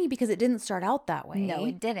dates. Funny because it didn't start out that way. No,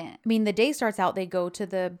 it didn't. I mean, the day starts out, they go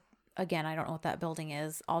to again, I don't know what that building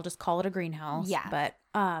is. I'll just call it a greenhouse. Yeah. But,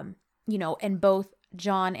 and both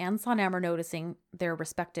John and Sanem are noticing their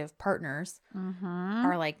respective partners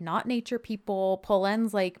are like not nature people.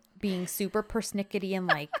 Polen's like being super persnickety and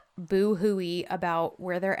like boo-hooey about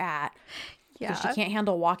where they're at. Yeah. Because she can't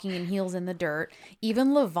handle walking in heels in the dirt.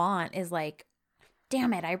 Even Levant is like,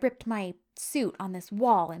 damn it, I ripped my suit on this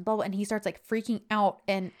wall and blah, blah. And he starts like freaking out.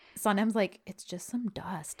 And Sanem's like, it's just some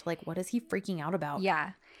dust. Like, what is he freaking out about?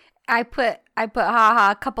 Yeah. I put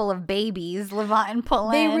a couple of babies, Levant and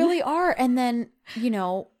Polen. They really are. And then,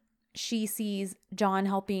 she sees John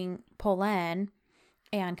helping Polen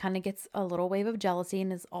and kind of gets a little wave of jealousy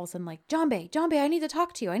and is all of a sudden like, Jambe, I need to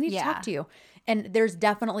talk to you. And there's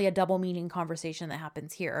definitely a double meaning conversation that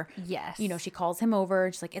happens here. Yes. She calls him over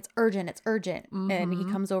and she's like, it's urgent. And he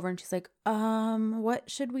comes over and she's like, what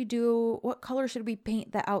should we do? What color should we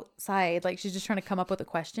paint the outside? Like, she's just trying to come up with a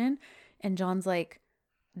question. And John's like,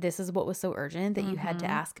 this is what was so urgent that you had to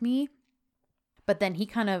ask me. But then he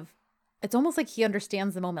it's almost like he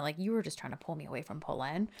understands the moment. Like, you were just trying to pull me away from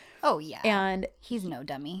Polen. Oh, yeah. And he's no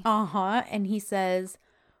dummy. And he says,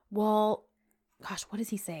 well, gosh, what does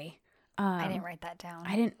he say? I didn't write that down.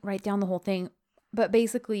 I didn't write down the whole thing. But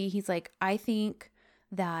basically, he's like, I think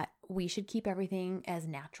that we should keep everything as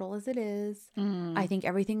natural as it is. Mm. I think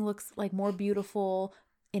everything looks like more beautiful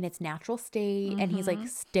in its natural state. And he's like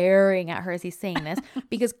staring at her as he's saying this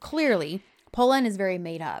because clearly Polen is very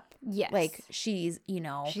made up. Yes. Like she's,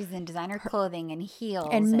 she's in designer clothing and heels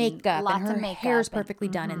and makeup, lots and her of makeup hair's perfectly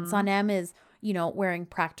done. And Sanem is, wearing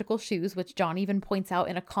practical shoes, which John even points out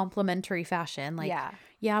in a complimentary fashion. Like,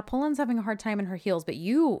 yeah, Polen's having a hard time in her heels, but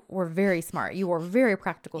you were very smart. You wore very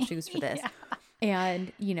practical shoes for this.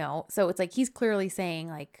 And, so it's like he's clearly saying,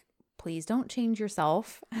 like, please don't change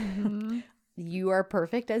yourself. You are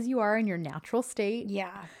perfect as you are in your natural state.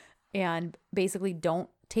 Yeah. And basically don't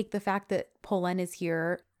take the fact that Polen is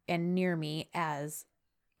here and near me as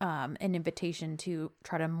an invitation to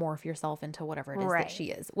try to morph yourself into whatever it is that she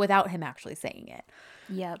is without him actually saying it.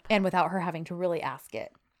 Yep. And without her having to really ask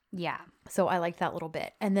it. Yeah. So I liked that little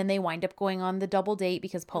bit. And then they wind up going on the double date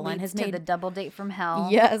because Polen has made the double date from hell.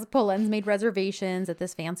 Yes, Polen's made reservations at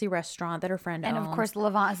this fancy restaurant that her friend owns. And of course,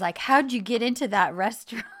 Levant is like, "How'd you get into that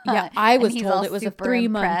restaurant?" Yeah, I was told it was a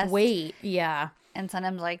 3-month wait. Yeah. And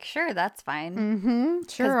Sanem's like, "Sure, that's fine." Mm-hmm.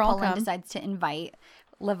 Sure, I'll Polen come. decides to invite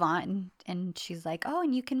Levant, and she's like, "Oh,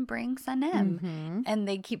 and you can bring Sanem." And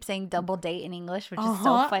they keep saying double date in English, which is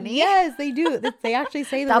so funny. Yes, they do. They actually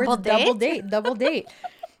say the words double date, double date.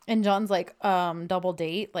 And John's like, double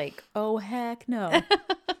date? Like, oh, heck no.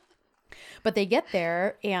 But they get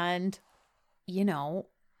there and,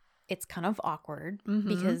 it's kind of awkward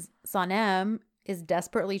because Sanem is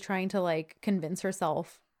desperately trying to, like, convince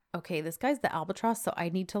herself, okay, this guy's the albatross, so I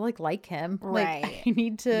need to, like him. Right. Like, I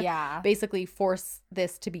need to basically force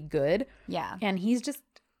this to be good. Yeah. And he's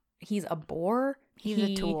a bore. He's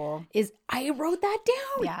a tool. I wrote that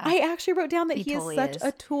down. Yeah. I actually wrote down that he totally is such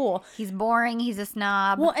a tool. He's boring. He's a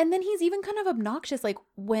snob. Well, and then he's even kind of obnoxious. Like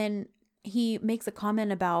when he makes a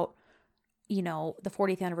comment about, the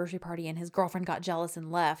 40th anniversary party and his girlfriend got jealous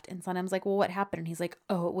and left. And Sanem's like, well, what happened? And he's like,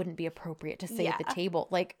 oh, it wouldn't be appropriate to say at the table.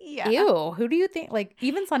 Like, ew, who do you think? Like,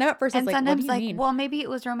 even Sanem at first is like, what do you mean? Well, maybe it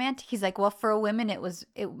was romantic. He's like, well, for a woman,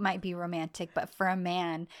 it might be romantic, but for a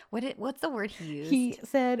man, what's the word he used? He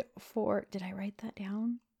said did I write that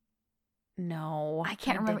down? No. I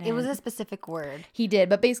can't remember. It was a specific word. He did,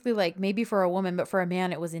 but basically like maybe for a woman, but for a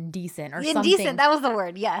man, it was indecent or something. Indecent, that was the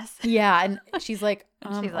word, yes. Yeah, and she's like,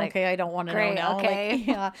 she's like, okay, I don't want to know now. Okay. Like,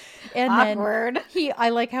 yeah. And awkward. Then I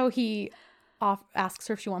like how he asks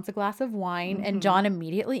her if she wants a glass of wine, and John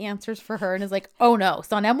immediately answers for her and is like, oh no,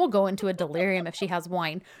 Sanem will go into a delirium if she has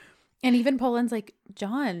wine. And even Polen's like,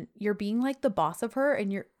 John, you're being like the boss of her,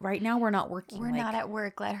 and right now we're not working. We're not at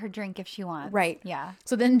work. Let her drink if she wants. Right. Yeah.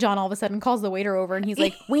 So then John all of a sudden calls the waiter over, and he's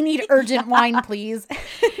like, we need urgent wine, please.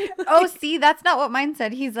 Oh, see, that's not what mine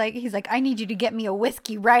said. He's like, I need you to get me a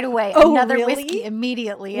whiskey right away. Oh, another really? whiskey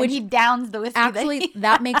immediately. And he downs the whiskey. Actually,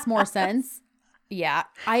 that makes more sense. Yeah.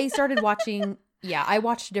 I started watching. Yeah, I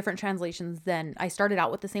watched different translations then. I started out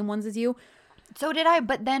with the same ones as you. So did I,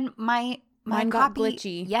 but then mine got copy,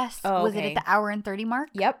 glitchy. Yes. Oh, was it at the hour and 30 mark?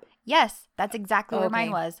 Yep. Yes. That's exactly where mine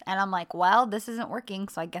was. And I'm like, well, this isn't working,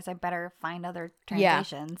 so I guess I better find other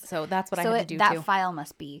translations. Yeah. So that's what I had to do that too. That file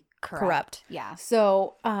must be corrupt. Yeah.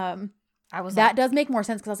 So I was that does make more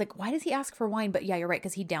sense because I was like, why does he ask for wine? But yeah, you're right,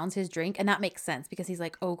 because he downs his drink, and that makes sense because he's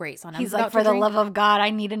like, oh great, so he's like, for the love of God, I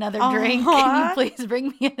need another drink. Can you please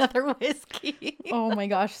bring me another whiskey? Oh my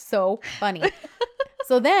gosh, so funny.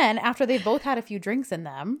 So then after they've both had a few drinks in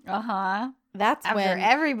them, that's after when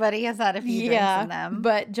everybody has had a few drinks in them.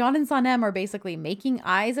 But John and Sanem are basically making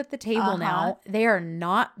eyes at the table now. They are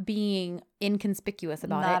not being inconspicuous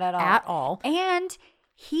about it at all. And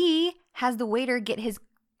he has the waiter get his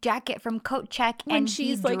jacket from Coat Check, and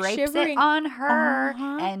she's like drapes shivering. It on her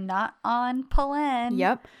and not on Polen.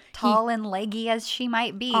 Yep. Tall and leggy as she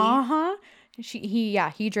might be.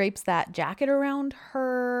 He drapes that jacket around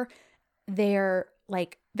her. They're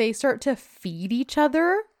like, they start to feed each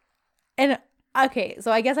other. And okay, so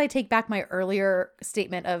I guess I take back my earlier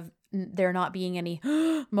statement of there not being any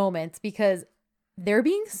moments because they're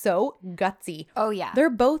being so gutsy. Oh yeah. They're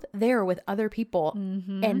both there with other people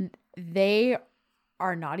and they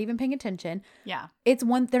are not even paying attention. Yeah.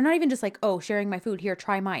 They're not even just like, oh, sharing my food, here,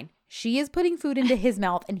 try mine. She is putting food into his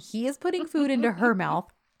mouth and he is putting food into her mouth,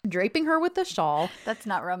 draping her with the shawl. That's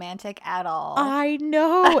not romantic at all. I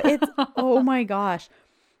know. It's, oh my gosh.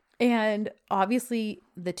 And obviously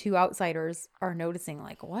the two outsiders are noticing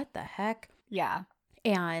like, what the heck? Yeah.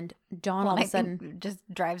 And John all of a sudden just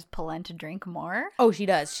drives Polen to drink more. Oh, she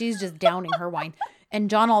does. She's just downing her wine. And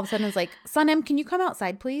John all of a sudden is like, Sanem, can you come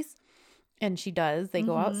outside, please? And she does. They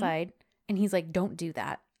go outside. And he's like, don't do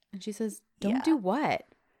that. And she says, don't do what?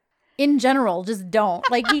 In general, just don't.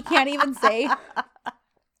 Like, he can't even say.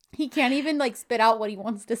 He can't even like spit out what he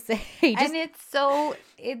wants to say. And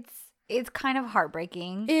it's kind of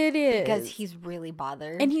heartbreaking. It is. Because he's really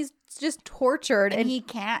bothered. And he's just tortured. And he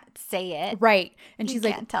can't say it. Right. And he she's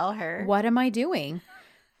can't like, tell her. What am I doing?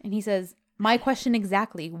 And he says, my question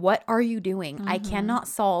exactly. What are you doing? I cannot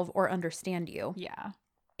solve or understand you. Yeah.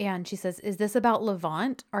 And she says, is this about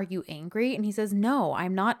Levant? Are you angry? And he says, no,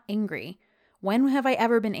 I'm not angry. When have I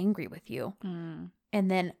ever been angry with you? And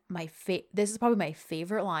then this is probably my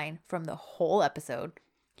favorite line from the whole episode.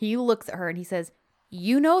 He looks at her and he says,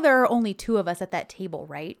 you know there are only 2 of us at that table,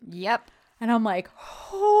 right? Yep. And I'm like,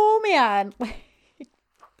 oh, man.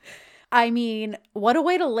 I mean, what a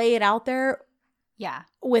way to lay it out there. Yeah.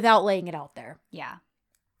 Without laying it out there. Yeah.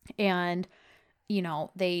 And, you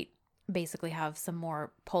know, they basically have some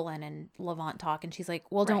more Polen and Levant talk. And she's like,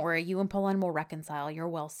 well, don't worry. You and Polen will reconcile. You're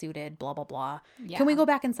well suited, blah, blah, blah. Yeah. Can we go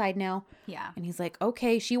back inside now? Yeah. And he's like,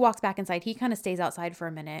 okay. She walks back inside. He kind of stays outside for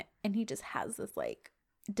a minute. And he just has this like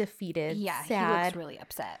defeated, sad. He looks really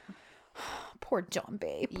upset. Poor John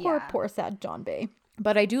Bay. Poor sad John Bay.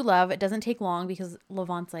 But I do love, it doesn't take long because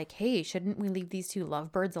Levant's like, hey, shouldn't we leave these 2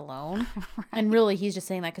 lovebirds alone? Right. And really, he's just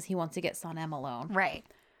saying that because he wants to get Sanem alone. Right.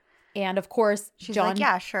 And of course, she's like,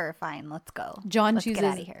 yeah, sure, fine, let's go. Let's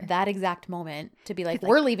chooses that exact moment to be like,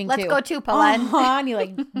 we're leaving too. Let's go too, Polen. And he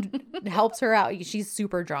like helps her out. She's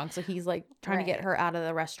super drunk. So he's like trying to get her out of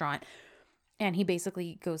the restaurant. And he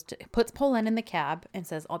basically puts Polen in the cab and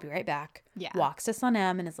says, I'll be right back. Yeah. Walks to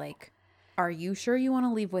Sanem and is like, are you sure you want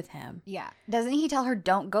to leave with him? Yeah. Doesn't he tell her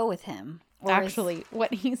don't go with him? Actually,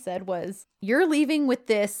 what he said was, you're leaving with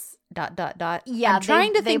this ... Yeah. I'm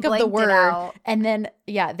trying to think of the word. And then,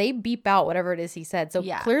 they beep out whatever it is he said. So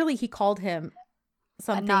clearly he called him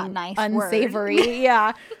something not nice unsavory.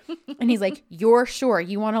 Yeah. And he's like, you're sure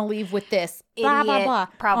you want to leave with this? Idiot, blah, blah, blah.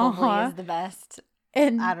 Probably is the best.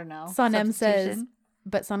 And I don't know. Sanem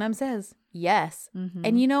says, yes.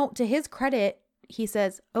 And you know, to his credit, he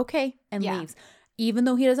says, okay, and leaves. Even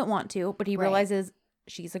though he doesn't want to, but he realizes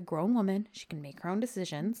she's a grown woman. She can make her own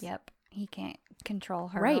decisions. Yep. He can't control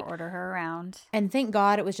her or order her around. And thank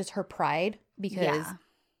God it was just her pride because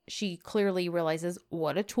she clearly realizes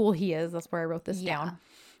what a tool he is. That's where I wrote this down.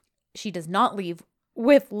 She does not leave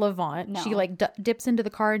with Levant. No. She like dips into the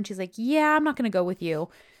car and she's like, yeah, I'm not going to go with you.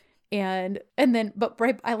 And then, but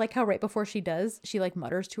I like how right before she does, she like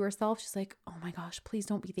mutters to herself. She's like, oh my gosh, please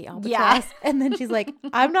don't be the albatross. Yeah. And then she's like,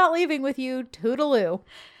 I'm not leaving with you. Toodaloo.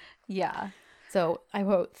 Yeah. So I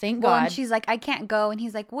wrote, thank God. And she's like, I can't go. And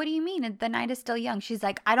he's like, what do you mean? The night is still young. She's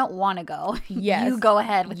like, I don't want to go. Yes. You go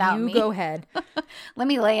ahead without me. You go ahead. Let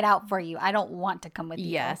me lay it out for you. I don't want to come with you.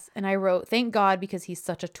 Yes. And I wrote, thank God, because he's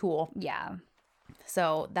such a tool. Yeah.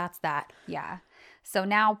 So that's that. Yeah. So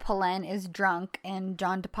now Polen is drunk and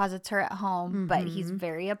John deposits her at home, but he's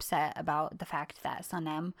very upset about the fact that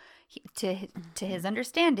Sanem, to his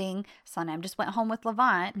understanding, Sanem just went home with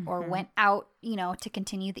Levant or went out, to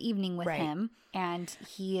continue the evening with him. And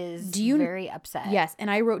he is very upset. Yes. And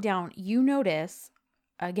I wrote down, you notice,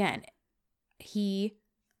 again, he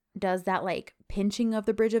does that like pinching of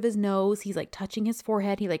the bridge of his nose. He's like touching his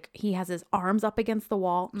forehead. He has his arms up against the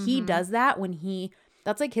wall. He does that when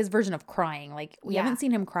that's like his version of crying. Like we haven't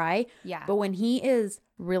seen him cry. Yeah. But when he is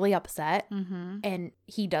really upset and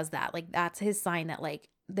he does that, like that's his sign that like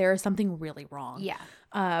there is something really wrong.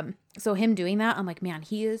 Yeah. So him doing that, I'm like, man,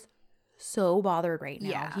 he is so bothered right now.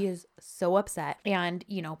 Yeah. He is so upset. And,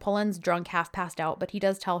 Polen's drunk, half passed out, but he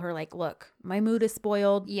does tell her like, look, my mood is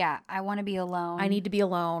spoiled. Yeah. I want to be alone. I need to be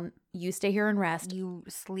alone. You stay here and rest. You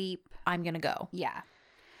sleep. I'm going to go. Yeah.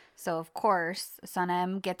 So, of course,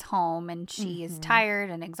 Sanem gets home and she is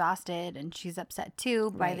tired and exhausted and she's upset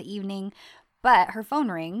too by the evening. But her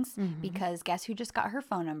phone rings because guess who just got her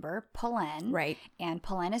phone number? Polen. Right. And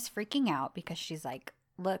Polen is freaking out because she's like,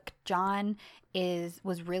 look, John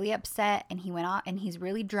was really upset and he went off and he's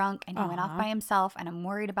really drunk and he went off by himself and I'm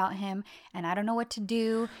worried about him and I don't know what to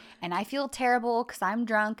do and I feel terrible because I'm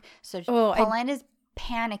drunk. So Polen is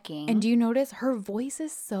panicking. And do you notice her voice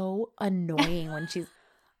is so annoying when she's...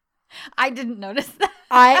 I didn't notice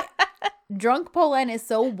that. Drunk Polen is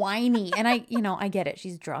so whiny. And I get it.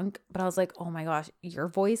 She's drunk. But I was like, oh my gosh, your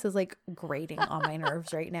voice is like grating on my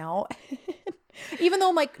nerves right now. Even though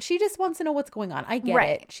I'm like, she just wants to know what's going on. I get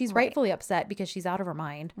it. She's rightfully upset because she's out of her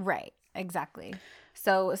mind. Right. Exactly.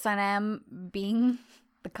 So Sanem being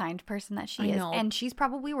the kind person that she is. And she's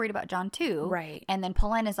probably worried about John too. Right. And then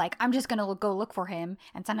Polen is like, I'm just going to go look for him.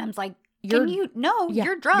 And Sanem's like, you're drunk.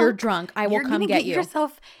 You're drunk. I will come get you. You're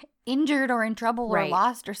yourself injured or in trouble or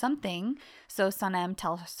lost or something. So Sanem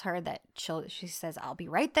tells her that she says, I'll be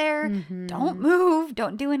right there. Don't move.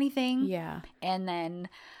 Don't do anything. Yeah. And then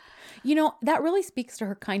That really speaks to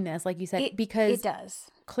her kindness, like you said, because it does.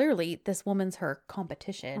 Clearly this woman's her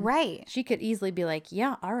competition. Right. She could easily be like,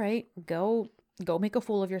 yeah, all right, go make a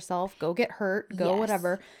fool of yourself, go get hurt, go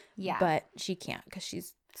whatever. Yeah. But she can't because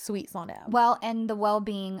she's sweet Sanem. Well, and the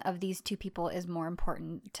well-being of these two people is more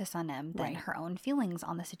important to Sanem than Right. her own feelings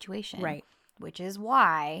on the situation. Right. Which is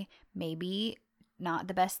why maybe not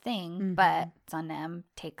the best thing, but Sanem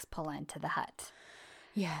takes Polen to the hut.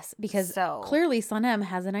 Yes, because clearly Sanem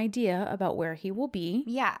has an idea about where he will be.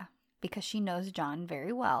 Yeah, because she knows John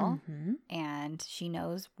very well, and she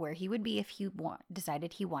knows where he would be if he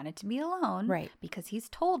decided he wanted to be alone. Right. Because he's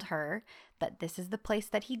told her that this is the place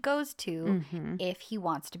that he goes to if he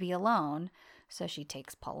wants to be alone. So she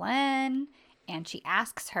takes Polen, and she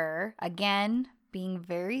asks her, again, being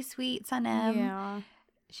very sweet, Sanem. Yeah.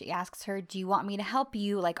 She asks her, do you want me to help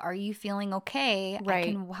you? Like, are you feeling okay? Right.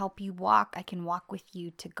 I can help you walk. I can walk with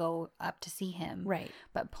you to go up to see him. Right.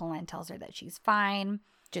 But Polen tells her that she's fine.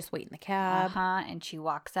 Just wait in the cab. And she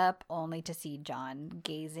walks up only to see John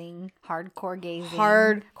hardcore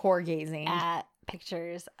gazing at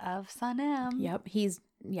pictures of Sanem. Yep. He's,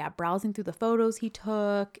 browsing through the photos he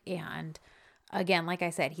took. And again, like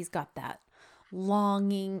I said, he's got that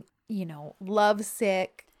longing,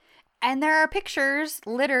 lovesick. And there are pictures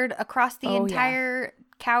littered across the entire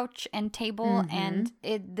couch and table. And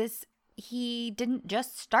he didn't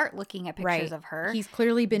just start looking at pictures of her. He's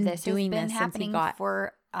clearly been doing this since he got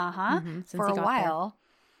for a while.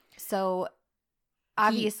 So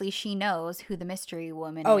obviously she knows who the mystery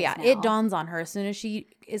woman is. Now. It dawns on her as soon as she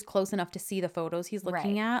is close enough to see the photos he's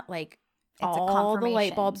looking at. Like, it's all the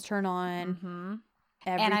light bulbs turn on.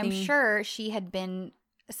 And I'm sure she had been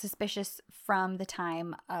suspicious from the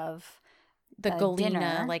time of the Galena,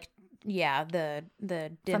 dinner. The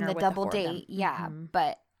dinner from the with double the date. Yeah.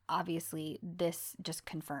 But obviously this just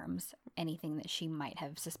confirms anything that she might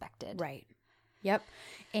have suspected. Right. Yep.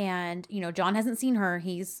 And, John hasn't seen her.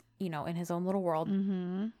 He's, in his own little world.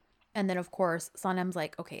 And then, of course, Sanem's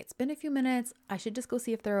like, okay, it's been a few minutes. I should just go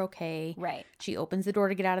see if they're okay. Right. She opens the door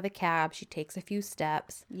to get out of the cab. She takes a few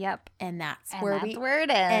steps. Yep. And that's where it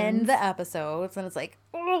ends. End the episodes. And it's like,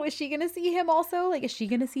 oh, is she going to see him also? Like, is she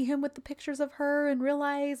going to see him with the pictures of her and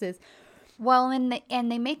realize Well, and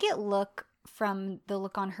they make it look from the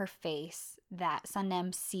look on her face that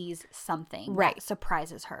Sanem sees something that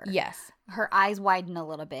surprises her. Yes. Her eyes widen a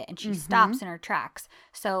little bit and she stops in her tracks.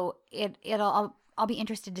 So I'll be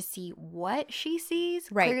interested to see what she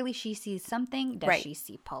sees. Right. Clearly she sees something. Does she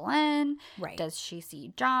see Polen? Right. Does she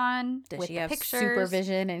see John? Does with she the have pictures?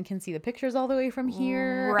 supervision and can see the pictures all the way from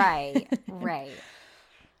here? Right. Right.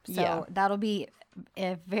 So that'll be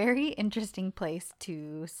a very interesting place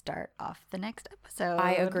to start off the next episode.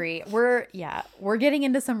 I agree. We're getting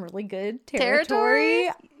into some really good territory.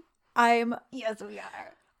 Yes, we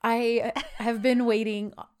are. I have been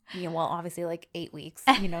waiting, obviously like 8 weeks,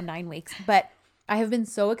 9 weeks, but I have been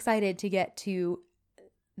so excited to get to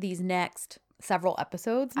these next several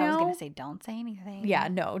episodes now. I was going to say, don't say anything. Yeah,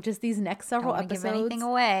 no, just these next several episodes. Don't give anything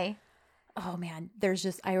away. Oh man, there's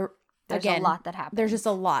a lot that happens. There's just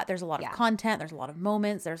a lot. There's a lot of content. There's a lot of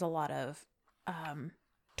moments. There's a lot of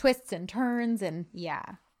twists and turns, and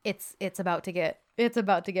it's about to get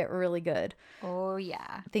really good. Oh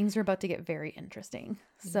yeah, things are about to get very interesting.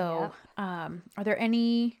 So, are there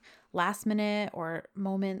any last minute or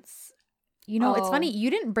moments? It's funny you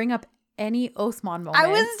didn't bring up any Osman moments. I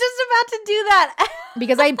was just about to do that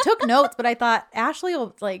because I took notes, but I thought Ashley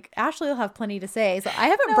will have plenty to say, so I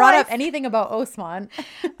haven't brought up anything about Osman.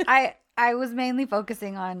 I was mainly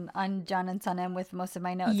focusing on John and Sanem with most of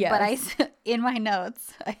my notes. Yes. But in my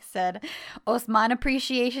notes, I said, Osman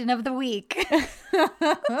appreciation of the week.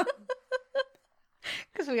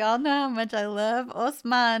 Because we all know how much I love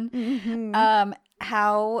Osman.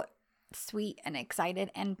 How sweet and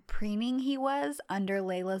excited and preening he was under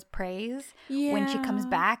Layla's praise when she comes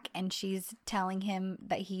back and she's telling him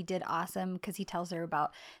that he did awesome because he tells her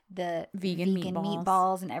about the vegan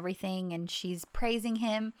meatballs and everything, and she's praising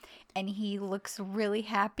him and he looks really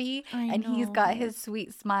happy and he's got his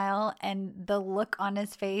sweet smile and the look on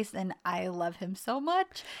his face, and I love him so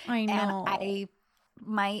much. I know. And I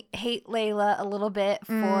might hate Layla a little bit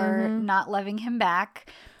for not loving him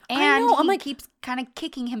back. And he keeps kind of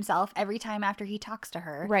kicking himself every time after he talks to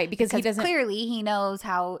her. Right, because he doesn't... Clearly, he knows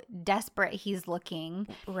how desperate he's looking.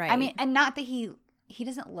 Right. I mean, and not that he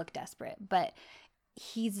doesn't look desperate, but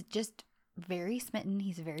he's just very smitten.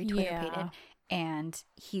 He's very Twitter-pated. Yeah. And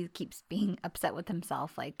he keeps being upset with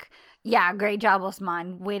himself. Like, yeah, great job,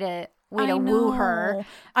 Osman. Way to woo her.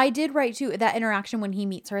 I did write, too, that interaction when he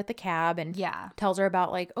meets her at the cab and tells her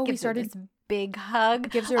about, like, we started... big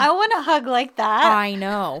hug. I want a hug like that. I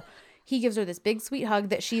know. He gives her this big sweet hug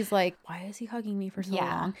that she's like, why is he hugging me for so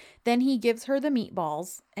long? Then he gives her the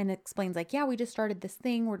meatballs and explains like, yeah, we just started this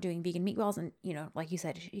thing. We're doing vegan meatballs. And, you know, like you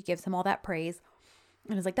said, he gives him all that praise.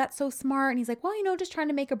 And is like, that's so smart. And he's like, well, you know, just trying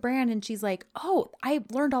to make a brand. And she's like, oh, I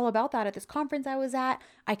learned all about that at this conference I was at.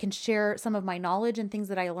 I can share some of my knowledge and things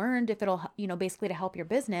that I learned if it'll, you know, basically to help your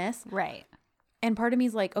business. Right. And part of me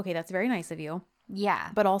is like, okay, that's very nice of you. Yeah.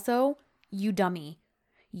 But also, you dummy.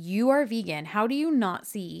 You are vegan. How do you not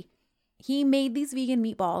see? He made these vegan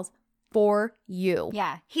meatballs for you.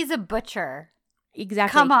 Yeah. He's a butcher.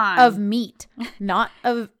 Exactly. Come on. Of meat, not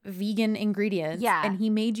of vegan ingredients. Yeah. And he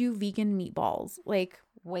made you vegan meatballs. Like,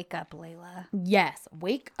 wake up, Layla. Yes.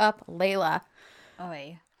 Wake up, Layla.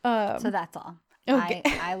 Oy. So that's all. Okay.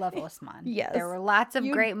 I love Osman. Yes. There were lots of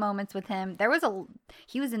great moments with him.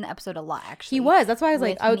 He was in the episode a lot, actually. He was. That's why I was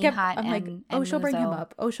like, I'm like, and she'll bring him Lizzo.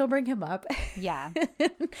 up. Oh, she'll bring him up. Yeah.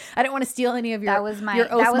 I don't want to steal any of your That was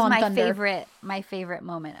my thunder. favorite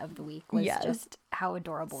moment of the week was just how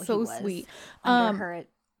adorable so he was. Sweet. Under her,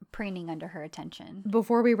 preening under her attention.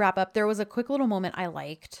 Before we wrap up, there was a quick little moment I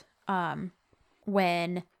liked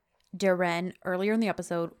when Darren, earlier in the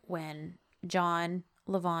episode, when John,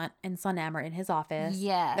 Levant, and Sanem are in his office.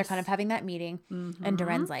 Yes. They're kind of having that meeting. And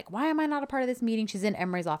Darren's like, why am I not a part of this meeting? She's in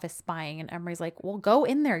Emery's office spying. And Emery's like, well, go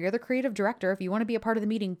in there. You're the creative director. If you want to be a part of the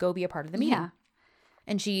meeting, go be a part of the meeting. Yeah.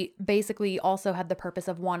 And she basically also had the purpose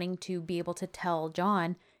of wanting to be able to tell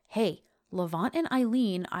John, hey, Levant and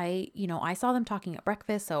Eileen, I saw them talking at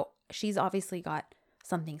breakfast. So she's obviously got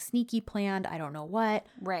something sneaky planned. I don't know what.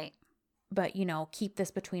 Right. But, keep this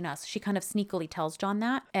between us. She kind of sneakily tells John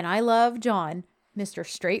that. And I love John, Mr.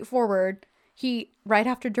 Straightforward. He, right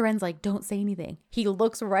after Darren's like, don't say anything. He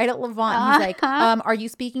looks right at Levant. And he's like, are you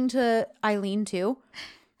speaking to Eileen too?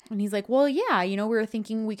 And he's like, well, yeah, we were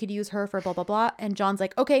thinking we could use her for blah, blah, blah. And John's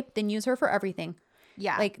like, okay, then use her for everything.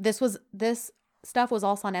 Yeah. Like this stuff was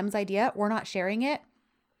all Sanem's idea. We're not sharing it.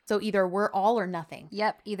 So either we're all or nothing.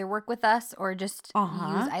 Yep. Either work with us or just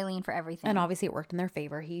use Eileen for everything. And obviously it worked in their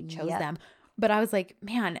favor. He chose them. But I was like,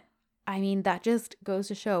 man, I mean, that just goes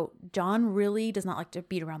to show John really does not like to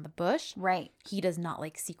beat around the bush. Right. He does not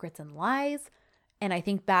like secrets and lies. And I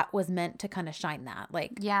think that was meant to kind of shine that.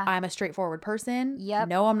 Like, I'm a straightforward person. Yep.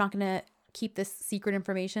 No, I'm not going to keep this secret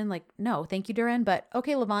information. Like, no, thank you, Darren. But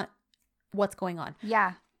okay, Levant, what's going on?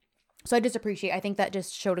 Yeah. So I think that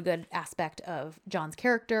just showed a good aspect of John's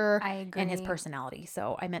character and his personality.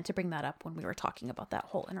 So I meant to bring that up when we were talking about that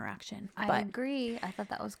whole interaction. I agree. I thought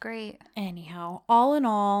that was great. Anyhow, all in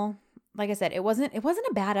all, like I said, it wasn't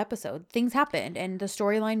a bad episode. Things happened and the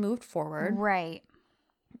storyline moved forward. Right.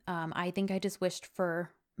 I think I just wished for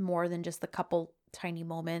more than just the couple tiny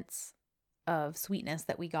moments of sweetness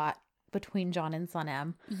that we got between John and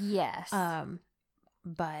Sanem. Yes.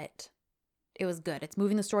 But it was good. It's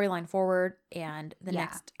moving the storyline forward, and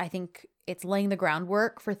next, I think it's laying the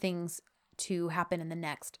groundwork for things to happen in the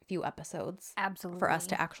next few episodes. Absolutely. For us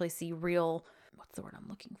to actually see real, what's the word I'm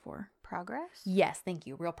looking for? Progress? Yes, thank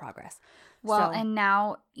you. Real progress. Well, and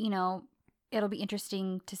now, it'll be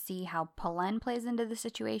interesting to see how Polen plays into the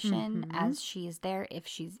situation as she is there.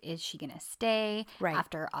 Is she going to stay? Right.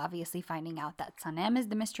 After obviously finding out that Sanem is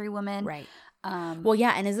the mystery woman. Right. Well,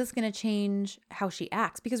 yeah. And is this going to change how she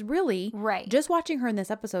acts? Because really, just watching her in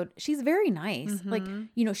this episode, she's very nice. Like,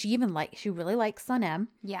 she really likes Sanem.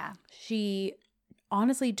 Yeah. She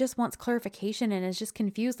honestly just wants clarification and is just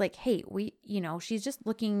confused. Like, hey, she's just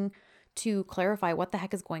looking to clarify what the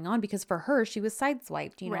heck is going on, because for her, she was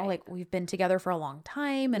sideswiped, like we've been together for a long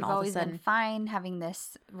time and all of a sudden been fine having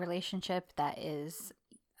this relationship that is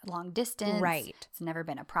long distance. Right. It's never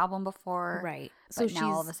been a problem before. Right. So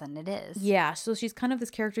now all of a sudden it is. Yeah. So she's kind of this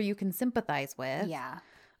character you can sympathize with. Yeah.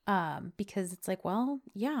 Because it's like, well,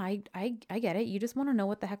 yeah, I get it. You just want to know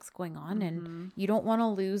what the heck's going on and you don't want to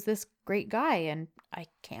lose this great guy, and I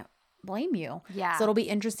can't blame you. Yeah. So it'll be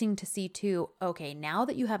interesting to see too, okay, now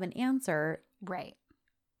that you have an answer, right,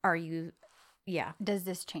 does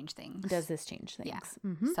this change things? Yeah.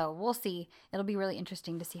 So we'll see. It'll be really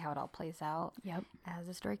interesting to see how it all plays out. Yep. As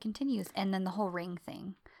the story continues. And then the whole ring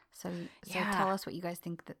thing. So tell us what you guys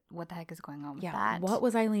think, what the heck is going on with that. What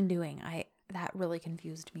was Eileen doing? That really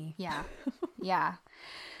confused me. Yeah. Yeah.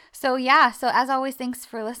 So as always, thanks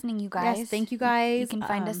for listening, you guys. Yes, thank you guys. You can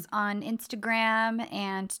find us on Instagram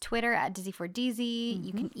and Twitter at Dizzy4DZ.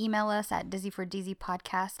 You can email us at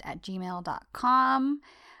dizzy4DZpodcast@gmail.com.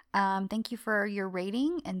 Thank you for your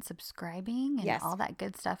rating and subscribing and all that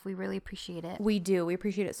good stuff. We really appreciate it. We do. We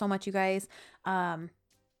appreciate it so much, you guys. So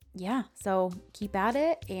keep at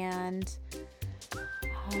it, and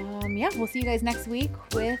we'll see you guys next week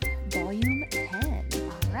with Volume 10.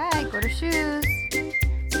 All right, go to shoes.